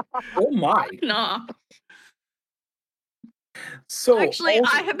 Oh my. Nah. So actually,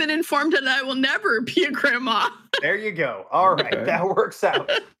 I have been informed that I will never be a grandma. There you go. All right, that works out.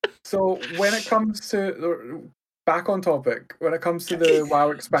 So when it comes to back on topic, when it comes to the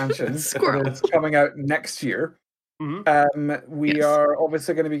WoW expansion that is coming out next year, we are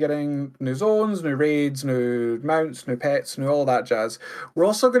obviously going to be getting new zones, new raids, new mounts, new pets, new all that jazz. We're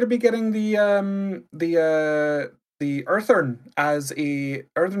also going to be getting the Earthern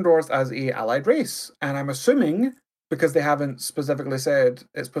Dwarves as a allied race, and I'm assuming, because they haven't specifically said,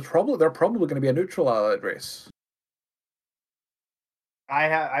 they're probably going to be a neutral allied race. I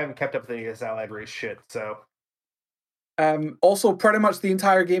haven't kept up with any of this allied race shit, so. Also, pretty much the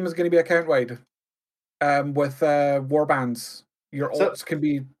entire game is going to be account wide, with warbands. Your alts can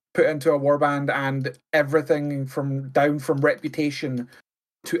be put into a warband, and everything from reputation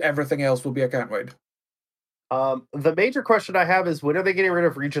to everything else will be account wide. The major question I have is, when are they getting rid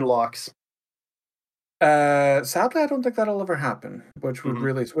of region locks? Sadly, I don't think that'll ever happen, which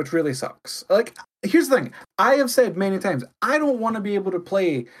really sucks. Like, here's the thing: I have said many times, I don't want to be able to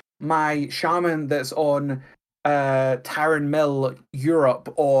play my shaman that's on Taran Mill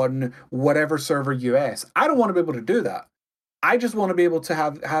Europe on whatever server US. I don't want to be able to do that. I just want to be able to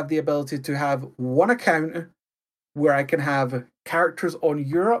have the ability to have one account where I can have characters on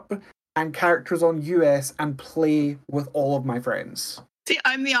Europe and characters on US and play with all of my friends. See,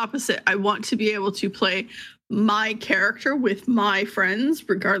 I'm the opposite. I want to be able to play my character with my friends,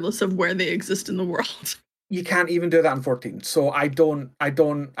 regardless of where they exist in the world. You can't even do that in 14. So I don't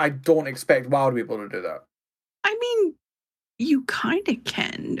expect WoW to be able to do that. I mean, you kind of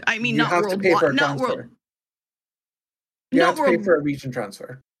can. I mean, you not have worldwide. To pay for a not transfer. world. You have to pay for a region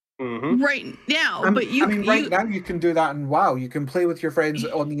transfer. Mm-hmm. Right now, now you can do that in WoW. You can play with your friends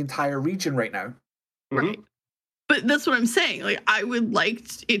on the entire region right now. Right. Mm-hmm. But that's what I'm saying. Like, I would like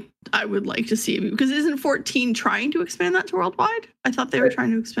to see it, because isn't 14 trying to expand that to worldwide? I thought they were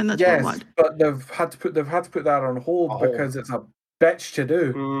trying to expand that to worldwide. But they've had to put that on hold because it's a bitch to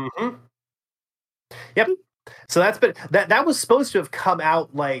do. Mm-hmm. Yep. So that was supposed to have come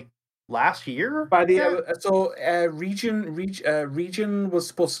out like last year. By the region was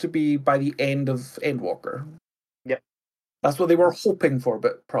supposed to be by the end of Endwalker. Yep, that's what they were hoping for,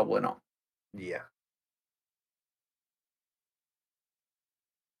 but probably not. Yeah.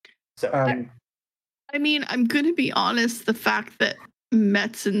 So, I mean, I'm going to be honest. The fact that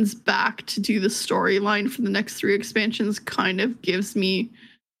Metzen's back to do the storyline for the next 3 expansions kind of gives me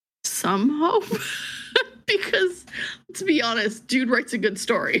some hope. Because, to be honest, dude writes a good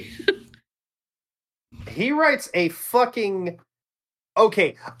story. He writes a fucking...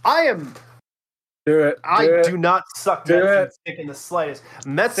 Okay, I am... Do not suck Metzen's dick in the slightest.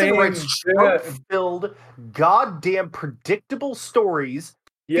 Metzen writes trope-filled, goddamn predictable stories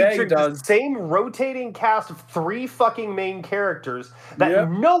featuring the same rotating cast of 3 fucking main characters that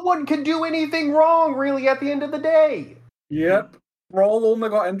no one can do anything wrong, really, at the end of the day. Yep. Roll only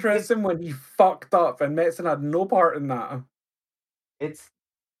got interesting when he fucked up, and Metzen had no part in that.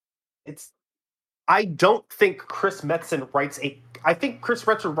 I don't think Chris Metzen I think Chris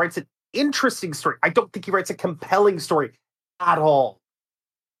Metzen writes an interesting story. I don't think he writes a compelling story at all.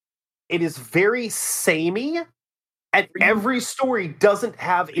 It is very samey, and every story doesn't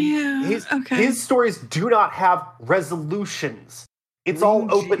have... His stories do not have resolutions. It's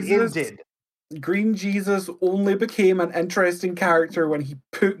all open-ended. Green Jesus only became an interesting character when he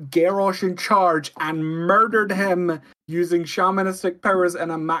put Garrosh in charge and murdered him using shamanistic powers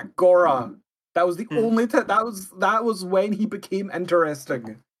in a Mak'gora. That was the only that was when he became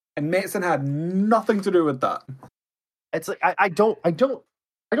interesting, and Metzen had nothing to do with that. It's like I don't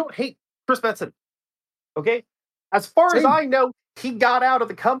hate Chris Metzen. Okay, as far as I know, he got out of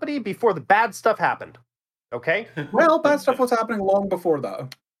the company before the bad stuff happened. Okay, well, bad stuff was happening long before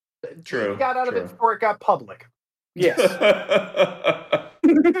that. True. He got out of it before it got public. Yes. So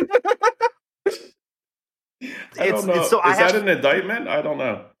is that an indictment? I don't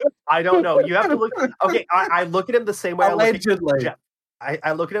know. I don't know. You have to look. Okay, I look at him the same way I look at Jeff.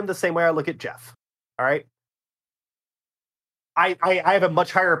 I look at him the same way I look at Jeff. All right. I have a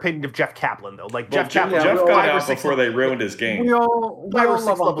much higher opinion of Jeff Kaplan though. Like Jeff Kaplan, Jeff got out before they ruined his game. We all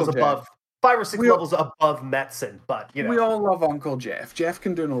love 5 or 6 levels above Metzen, but you know. We all love Uncle Jeff. Jeff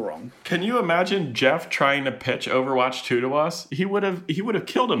can do no wrong. Can you imagine Jeff trying to pitch Overwatch 2 to us? He would have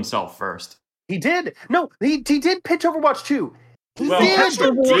killed himself first. He did. No, he did pitch Overwatch 2. He did.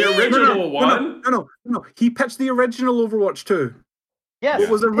 The original one? No. He pitched the original Overwatch 2. Yes. It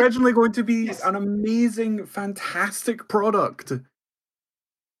was originally going to be an amazing, fantastic product.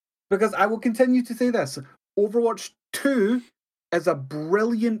 Because I will continue to say this. Overwatch 2 is a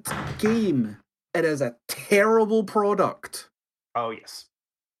brilliant game. It is a terrible product. Oh, yes.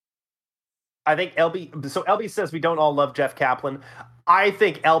 I think LB says we don't all love Jeff Kaplan. I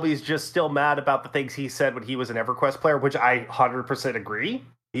think LB's just still mad about the things he said when he was an EverQuest player, which I 100% agree.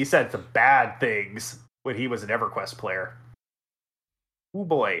 He said some bad things when he was an EverQuest player. Oh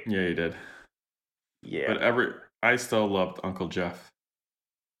boy. Yeah, he did. Yeah. But I still loved Uncle Jeff.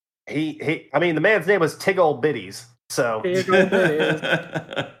 I mean, the man's name was Tig Old Biddies, so.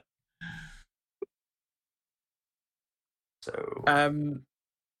 So. And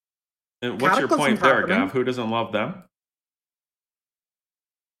what's your point there, Gav? Who doesn't love them?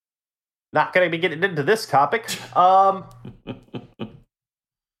 Not going to be getting into this topic. But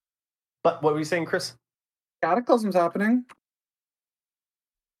what were you saying, Chris? Cataclysm's happening.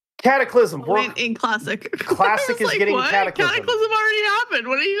 Cataclysm. In Classic. Classic is like, getting what? Cataclysm. Cataclysm already happened.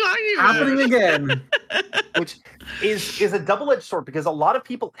 What are you talking about? Happening again. Which is a double-edged sword because a lot of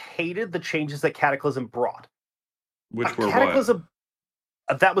people hated the changes that Cataclysm brought. Which were Cataclysm,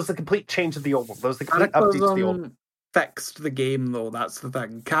 what? That was the complete change of the old one. That was the complete update to the old one. Fixed the game, though. That's the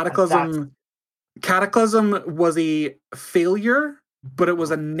thing. Cataclysm was a failure, but it was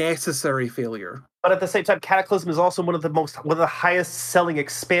a necessary failure. But at the same time, Cataclysm is also one of the highest selling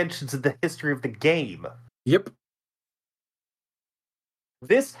expansions in the history of the game. Yep.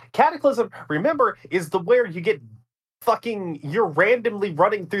 This Cataclysm, remember, is where you get you're randomly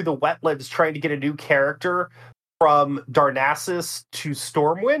running through the wetlands trying to get a new character from Darnassus to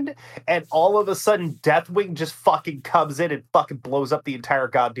Stormwind, and all of a sudden Deathwing just fucking comes in and fucking blows up the entire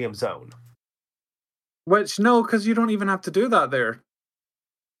goddamn zone. Which, no, because you don't even have to do that there.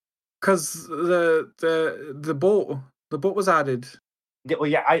 Because the boat was added. Yeah, well,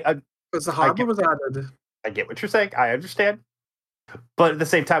 yeah, because the harbor was added. I get what you're saying. I understand. But at the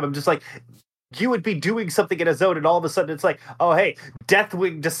same time, I'm just like, you would be doing something in a zone, and all of a sudden it's like, oh, hey,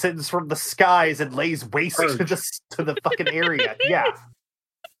 Deathwing descends from the skies and lays waste to the fucking area. Yeah.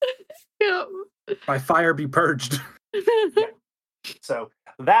 Yeah. By fire be purged. Yeah. So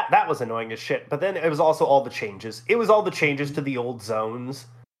that was annoying as shit. But then it was also all the changes. It was all the changes to the old zones.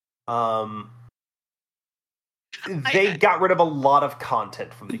 They got rid of a lot of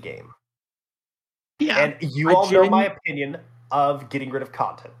content from the game. Yeah. And you all know my opinion of getting rid of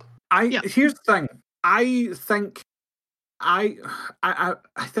content. Here's the thing. I think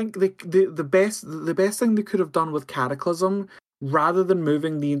the best thing they could have done with Cataclysm, rather than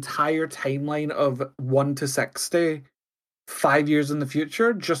moving the entire timeline of 1 to 60 5 years in the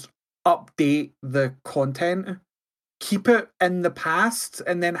future, just update the content, keep it in the past,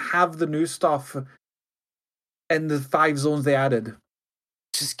 and then have the new stuff in the 5 zones they added.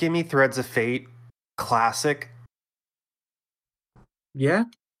 Just give me Threads of Fate Classic. Yeah.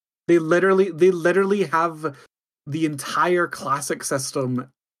 They literally have the entire Classic system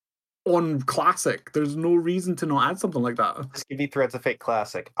on Classic. There's no reason to not add something like that. Just give me Threads of Fate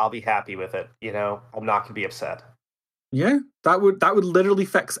Classic. I'll be happy with it. I'm not gonna be upset. Yeah, that would literally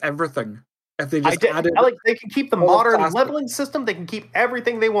fix everything if they just added. They can keep the modern leveling system. They can keep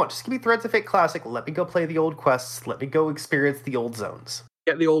everything they want. Just give me Threads of Fate Classic. Let me go play the old quests. Let me go experience the old zones.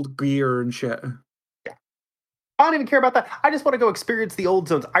 Get the old gear and shit. Yeah, I don't even care about that. I just want to go experience the old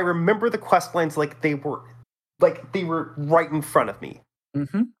zones. I remember the quest lines like they were right in front of me.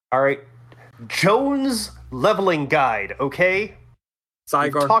 Mm-hmm. All right, Jones leveling guide. Okay.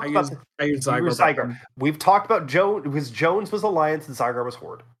 Zygarde. I use Zygarde. We've talked about Jones because Jones was Alliance and Zygarde was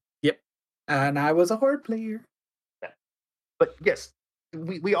Horde. Yep. And I was a Horde player. Yeah. But yes,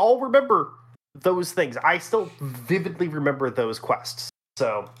 we all remember those things. I still vividly remember those quests.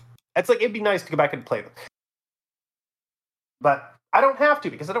 So it's like it'd be nice to go back and play them. But I don't have to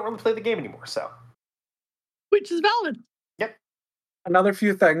because I don't really play the game anymore. So, which is valid. Yep. Another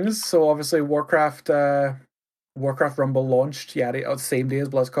few things. So obviously Warcraft Rumble launched, the same day as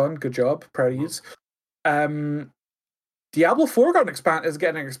BlizzCon. Good job, proud of you. Diablo 4 is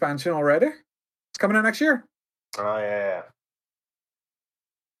getting an expansion already. It's coming out next year. Oh yeah.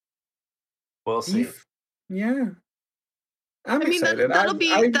 We'll see. Yeah, I'm excited.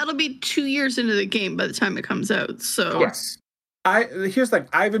 That'll be 2 years into the game by the time it comes out. So yes. Here's the thing.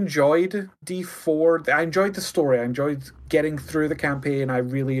 I've enjoyed D4. I enjoyed the story. I enjoyed getting through the campaign. I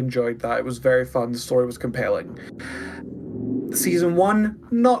really enjoyed that. It was very fun. The story was compelling. Season 1,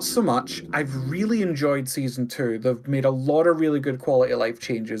 not so much. I've really enjoyed Season 2. They've made a lot of really good quality of life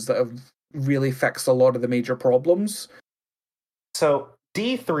changes that have really fixed a lot of the major problems. So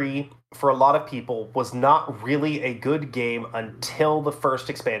D3, for a lot of people, was not really a good game until the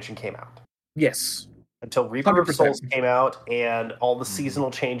first expansion came out. Yes. Until Reaper of Souls came out and all the seasonal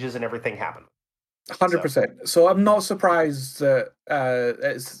changes and everything happened. 100%. So I'm not surprised that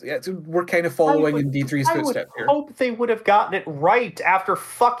we're kind of following in D3's footsteps here. I hope they would have gotten it right after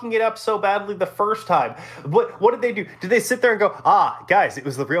fucking it up so badly the first time. What did they do? Did they sit there and go, guys, it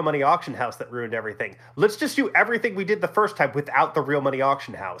was the Real Money Auction House that ruined everything. Let's just do everything we did the first time without the Real Money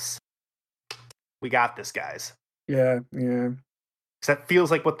Auction House. We got this, guys. Yeah. Because that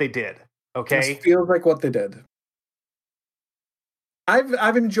feels like what they did. Okay, it feels like what they did.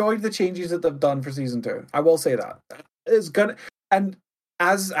 I've enjoyed the changes that they've done for Season 2. I will say that it's gonna, and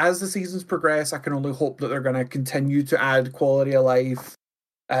as the seasons progress, I can only hope that they're gonna continue to add quality of life.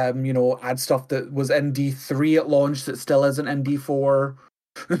 Add stuff that was in D3 at launch that still isn't in D4.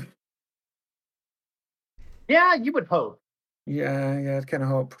 Yeah, you would hope. Yeah, I'd kind of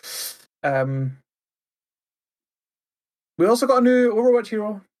hope. We also got a new Overwatch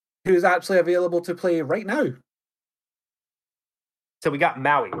hero who is actually available to play right now. So we got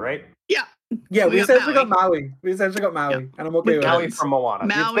Maui, right? Yeah. Yeah, we essentially got Maui. And I'm okay with Maui it. from Moana.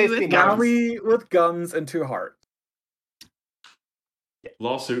 Maui with guns and 2 hearts. Yeah.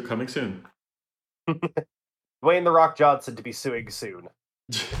 Lawsuit coming soon. Dwayne "The Rock" Johnson to be suing soon.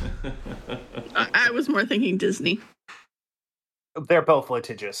 I was more thinking Disney. They're both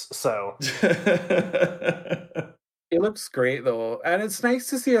litigious, so. It looks great though, and it's nice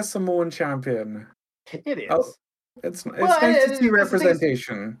to see a Samoan champion. It is. It's nice to see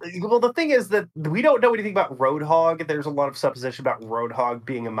representation. The thing is that we don't know anything about Roadhog. There's a lot of supposition about Roadhog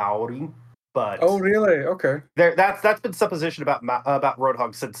being a Maori, but oh really? Okay. That's been supposition about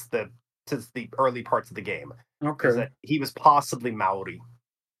Roadhog since the early parts of the game. Okay. That he was possibly Maori,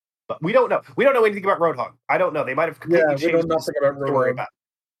 but we don't know. We don't know anything about Roadhog. I don't know. They might have completely changed the story about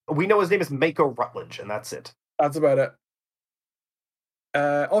it. We know his name is Mako Rutledge, and that's it. That's about it.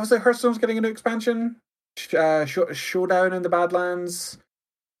 Obviously, Hearthstone's getting a new expansion, Showdown in the Badlands,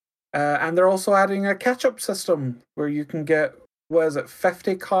 and they're also adding a catch-up system where you can get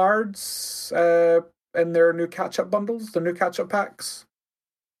 50 cards in their new catch-up bundles, the new catch-up packs.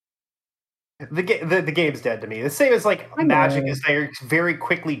 The game's dead to me. The same as Magic is very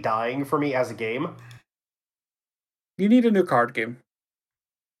quickly dying for me as a game. You need a new card game.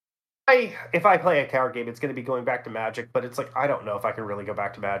 if I play a card game, it's going to be going back to Magic, but it's like, I don't know if I can really go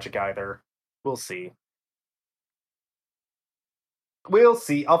back to Magic either. We'll see. We'll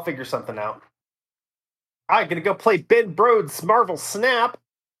see. I'll figure something out. I'm going to go play Ben Brode's Marvel Snap.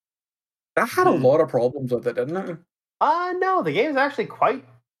 That had a lot of problems with it, didn't it? No, the game's actually quite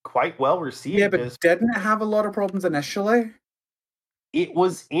well received. Yeah, but didn't it have a lot of problems initially? It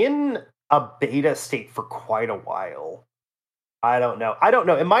was in a beta state for quite a while. I don't know.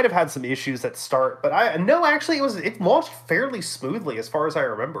 It might have had some issues at start, but actually it launched fairly smoothly as far as I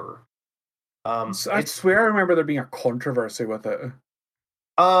remember. I swear I remember there being a controversy with it.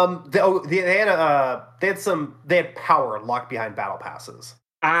 They had power locked behind battle passes.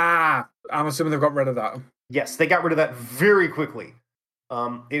 I'm assuming they've got rid of that. Yes, they got rid of that very quickly.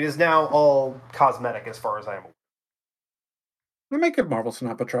 It is now all cosmetic as far as I am aware. I might give Marvel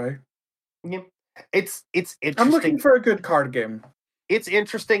Snap a try. Yeah. It's interesting. I'm looking for a good card game. It's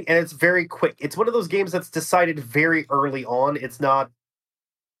interesting and it's very quick. It's one of those games that's decided very early on. It's not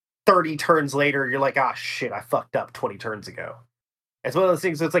 30 turns later, you're like, shit, I fucked up 20 turns ago. It's one of those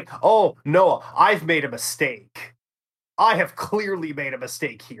things that's like, oh, Noah, I've made a mistake. I have clearly made a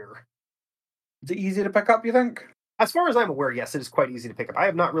mistake here. Is it easy to pick up, you think? As far as I'm aware, yes, it is quite easy to pick up. I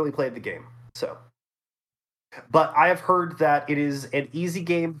have not really played the game, so. But I have heard that it is an easy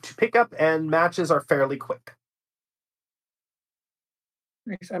game to pick up, and matches are fairly quick.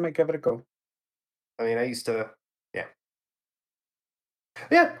 Nice, I might give it a go. I mean, I used to, yeah.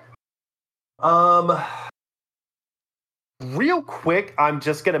 Yeah. Real quick, I'm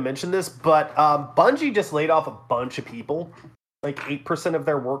just going to mention this, but Bungie just laid off a bunch of people, like 8% of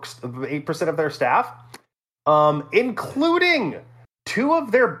their 8% of their staff, including two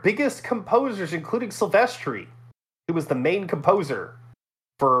of their biggest composers, including Silvestri, who was the main composer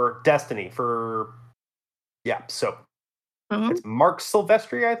for Destiny. It's Mark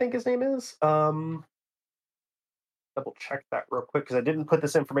Silvestri, I think his name is. Double check that real quick, because I didn't put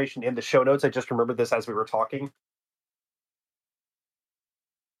this information in the show notes. I just remembered this as we were talking.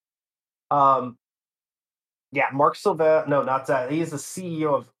 Mark Silvestri. No, not that. He is the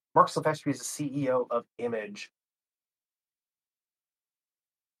CEO of. Mark Silvestri is the CEO of Image.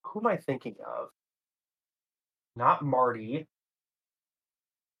 Who am I thinking of? Not Marty.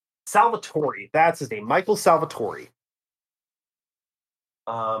 Salvatore. That's his name. Michael Salvatore.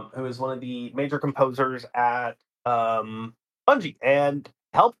 Who is one of the major composers at Bungie and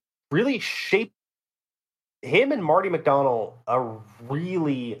helped really shape him and Marty O'Donnell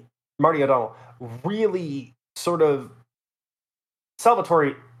really sort of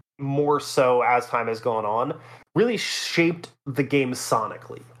Salvatore more so as time has gone on, really shaped the game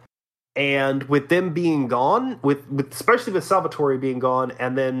sonically. And with them being gone, especially with Salvatore being gone,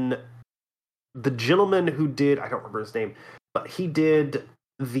 and then the gentleman who did, I don't remember his name, but he did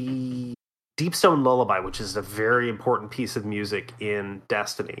the Deepstone Lullaby, which is a very important piece of music in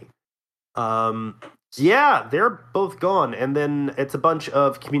Destiny. They're both gone. And then it's a bunch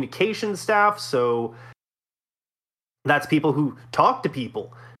of communication staff, so that's people who talk to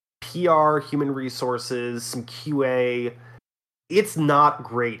people. PR, human resources, some QA. It's not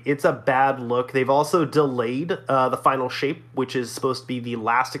great. It's a bad look. They've also delayed the final shape, which is supposed to be the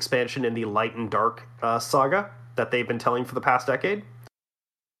last expansion in the Light and Dark saga that they've been telling for the past decade.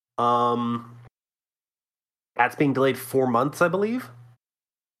 That's being delayed 4 months, I believe.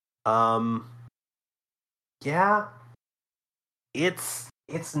 It's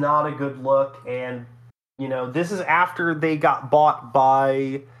not a good look, and this is after they got bought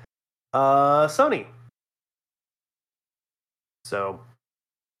by Sony. So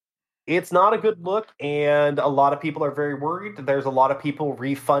it's not a good look, and a lot of people are very worried. There's a lot of people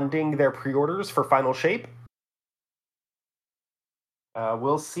refunding their pre-orders for Final Shape.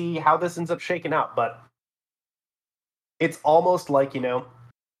 We'll see how this ends up shaking out, but it's almost like,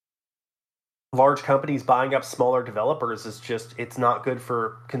 large companies buying up smaller developers it's not good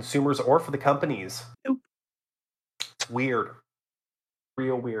for consumers or for the companies. Nope. It's weird.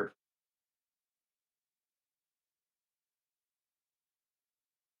 Real weird.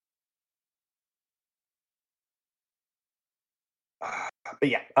 But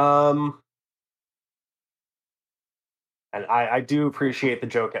yeah, and I do appreciate the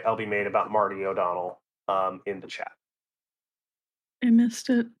joke that LB made about Marty O'Donnell in the chat. I missed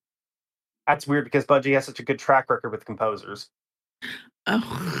it. That's weird because Bungie has such a good track record with composers.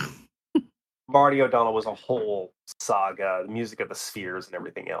 Oh. Marty O'Donnell was a whole saga, the music of the Spheres and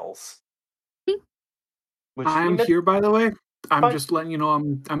everything else. I'm here, by the way. I'm just letting you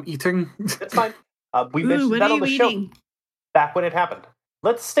know I'm eating. It's fine. We mentioned that on the show back when it happened.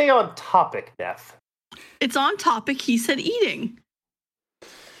 Let's stay on topic, Neff. It's on topic. He said eating.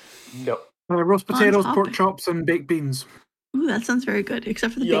 No. Roast potatoes, pork topic. chops, and baked beans. Ooh, that sounds very good.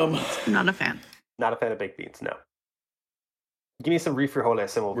 Except for the Yum. baked beans. I'm not a fan. Not a fan of baked beans, no. Give me some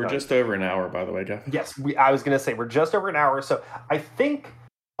refrijoles and We're just over an hour, by the way, Gavin. Yes, I was going to say we're just over an hour. So I think,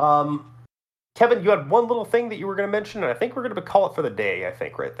 Kevin, you had one little thing that you were going to mention, and I think we're going to call it for the day, I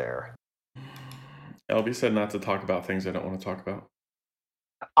think, right there. LB said not to talk about things I don't want to talk about.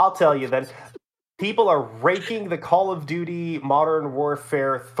 I'll tell you then. People are raking the Call of Duty Modern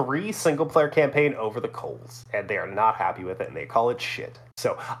Warfare 3 single-player campaign over the coals, and they are not happy with it, and they call it shit.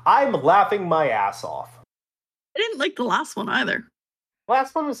 So I'm laughing my ass off. I didn't like the last one either.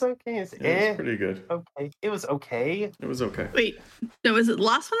 Last one was okay. It was pretty good. Okay. It was okay. It was okay. Wait, no, is it the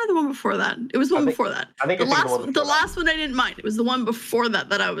last one or the one before that? It was the one before that. I think the it's last last one I didn't mind. It was the one before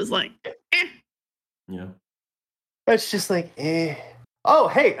that I was like, eh. Yeah. It's just like, eh. Oh,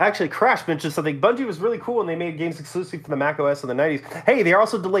 hey, actually, Crash mentioned something. Bungie was really cool, and they made games exclusive for the Mac OS in the 90s. Hey, they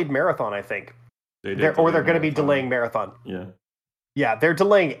also delayed Marathon, I think. They're going to be delaying Marathon. Yeah. Yeah, they're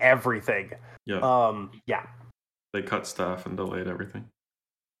delaying everything. Yeah. Yeah. They cut stuff and delayed everything.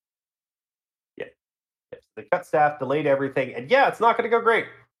 Yeah. Yes, they cut staff, delayed everything, and yeah, it's not going to go great.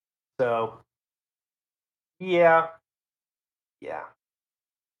 So, yeah. Yeah.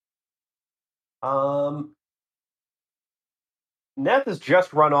 Neth has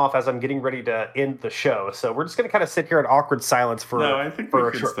just run off as I'm getting ready to end the show, so we're just going to kind of sit here in awkward silence for No, I think for we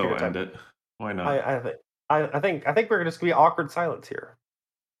a can short still period of end time. it. Why not? I think we're just going to be awkward silence here.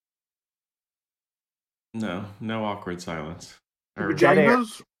 No awkward silence. Dead air.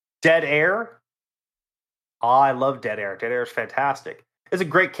 Dead Air. Oh, I love Dead Air. Dead Air is fantastic. It's a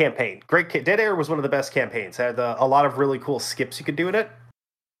great campaign. Dead Air was one of the best campaigns. It had a lot of really cool skips you could do in it.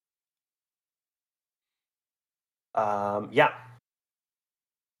 Yeah.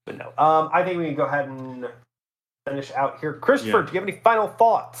 But no. I think we can go ahead and finish out here. Christopher, do you have any final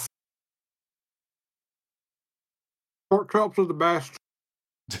thoughts? Pork chops are the best.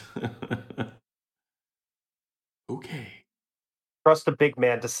 Okay. Trust a big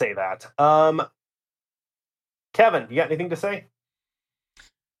man to say that. Kevin, you got anything to say?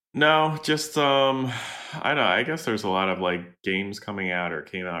 No, just I don't know. I guess there's a lot of like games coming out or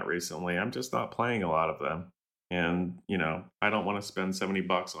came out recently. I'm just not playing a lot of them. And, I don't want to spend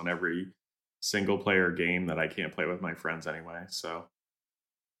 $70 on every single player game that I can't play with my friends anyway. So,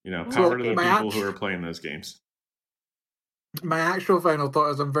 power to the people who are playing those games. My actual final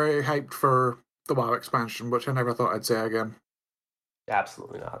thought is I'm very hyped for the WoW expansion, which I never thought I'd say again.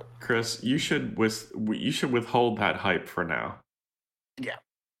 Absolutely not. Chris, you should withhold that hype for now. Yeah.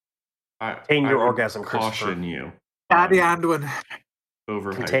 Contain your orgasm, caution you. Daddy Anduin.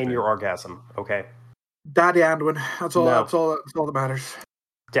 Contain your orgasm, okay? Daddy Anduin. That's all that matters.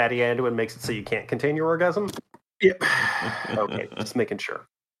 Daddy Anduin makes it so you can't contain your orgasm? Yep. Okay, just making sure.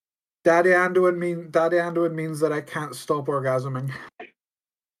 Daddy Anduin means that I can't stop orgasming.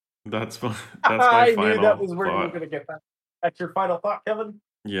 That's my I final knew that was where thought. you were going to get that. That's your final thought, Kevin?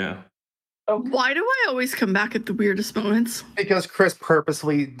 Yeah. Okay. Why do I always come back at the weirdest moments? Because Chris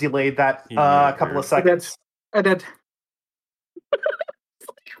purposely delayed that a couple of seconds. I did.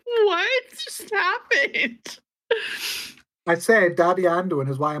 What just happened? I said Daddy Anduin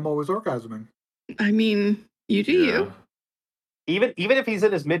is why I'm always orgasming. I mean, you do you. Even if he's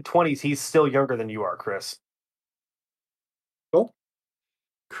in his mid-20s, he's still younger than you are, Chris. Cool.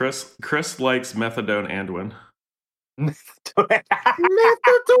 Chris likes methadone Anduin. Methadone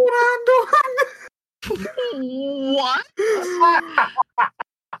Anduin. What?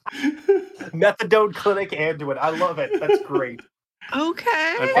 Methadone Clinic Anduin. I love it. That's great. Okay.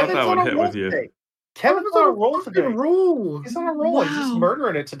 I thought that would hit with you. Today. Kevin's on a roll today. He's on a roll. Wow. He's just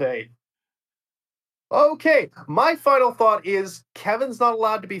murdering it today. Okay, my final thought is Kevin's not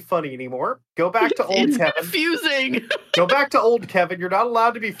allowed to be funny anymore. Go back to old it's Kevin. confusing. Go back to old Kevin. You're not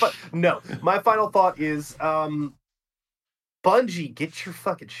allowed to be fun. No, my final thought is Bungie, get your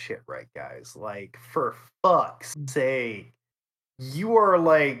fucking shit right, guys. Like, for fuck's sake. You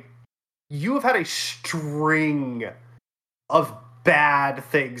have had a string of bad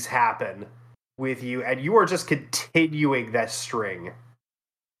things happen with you, and you are just continuing that string.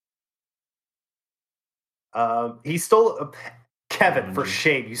 He stole Kevin, for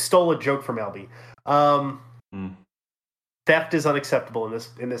shame. You stole a joke from LB. Theft is unacceptable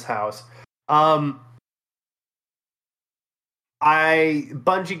in this house. Bungie,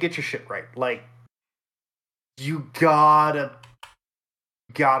 get your shit right. Like, you gotta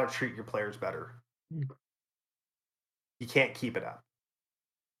treat your players better. You can't keep it up.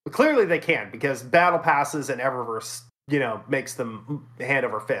 But clearly they can, because battle passes and Eververse, makes them hand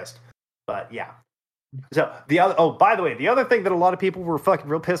over fist. But yeah. So by the way, the other thing that a lot of people were fucking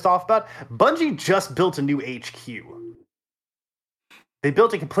real pissed off about, Bungie just built a new HQ. They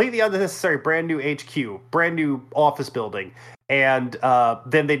built a completely unnecessary brand new HQ, brand new office building, and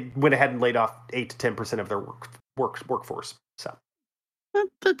then they went ahead and laid off 8 to 10% of their workforce. So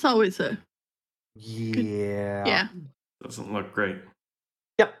that's always a yeah. Doesn't look great.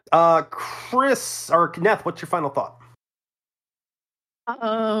 Yep. Chris or Neth, what's your final thought?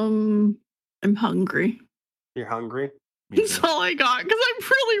 I'm hungry. You're hungry? That's all I got because I'm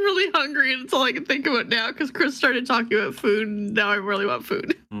really, really hungry, and it's all I can think about now. Because Chris started talking about food, and now I really want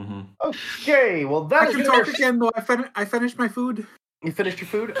food. Mm-hmm. Okay, well I can talk again. Though I finished my food. You finished your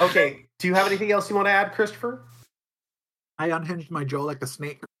food? Okay. Do you have anything else you want to add, Christopher? I unhinged my jaw like a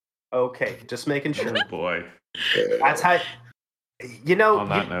snake. Okay, just making sure. Oh boy. That's how. On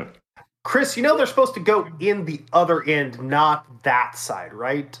that note, Chris, they're supposed to go in the other end, not that side,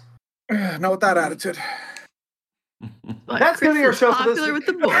 right? Not with that attitude. That's going to be our show for this week. With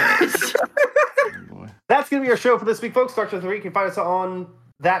the boys. That's going to be our show for this week, folks. Start with the week. You can find us on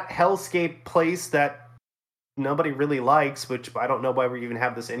that hellscape place that nobody really likes, which I don't know why we even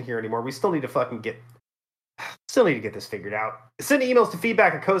have this in here anymore. We still need to get this figured out. Send emails to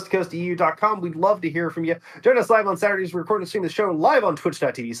feedback@coasttocoasteu.com. We'd love to hear from you. Join us live on Saturdays. We record and stream the show live on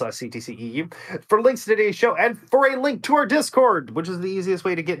twitch.tv/CTCEU. For links to today's show and for a link to our Discord, which is the easiest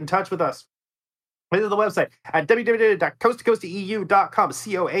way to get in touch with us, visit the website at www.coasttocoasteu.com,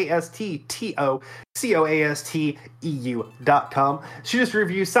 COASTTOCOASTEU.com. Shoot us a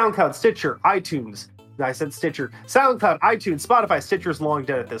review, SoundCloud, Stitcher, iTunes. I said Stitcher. SoundCloud, iTunes, Spotify. Stitcher's long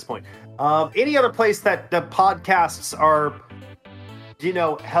dead at this point. Any other place that the podcasts are,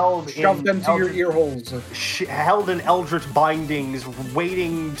 shoved into your ear holes, held in eldritch bindings,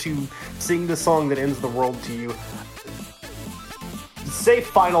 waiting to sing the song that ends the world to you. Say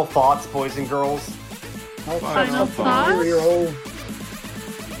final thoughts, boys and girls. Final thoughts?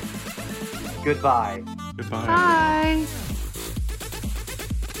 Goodbye. Goodbye. Bye.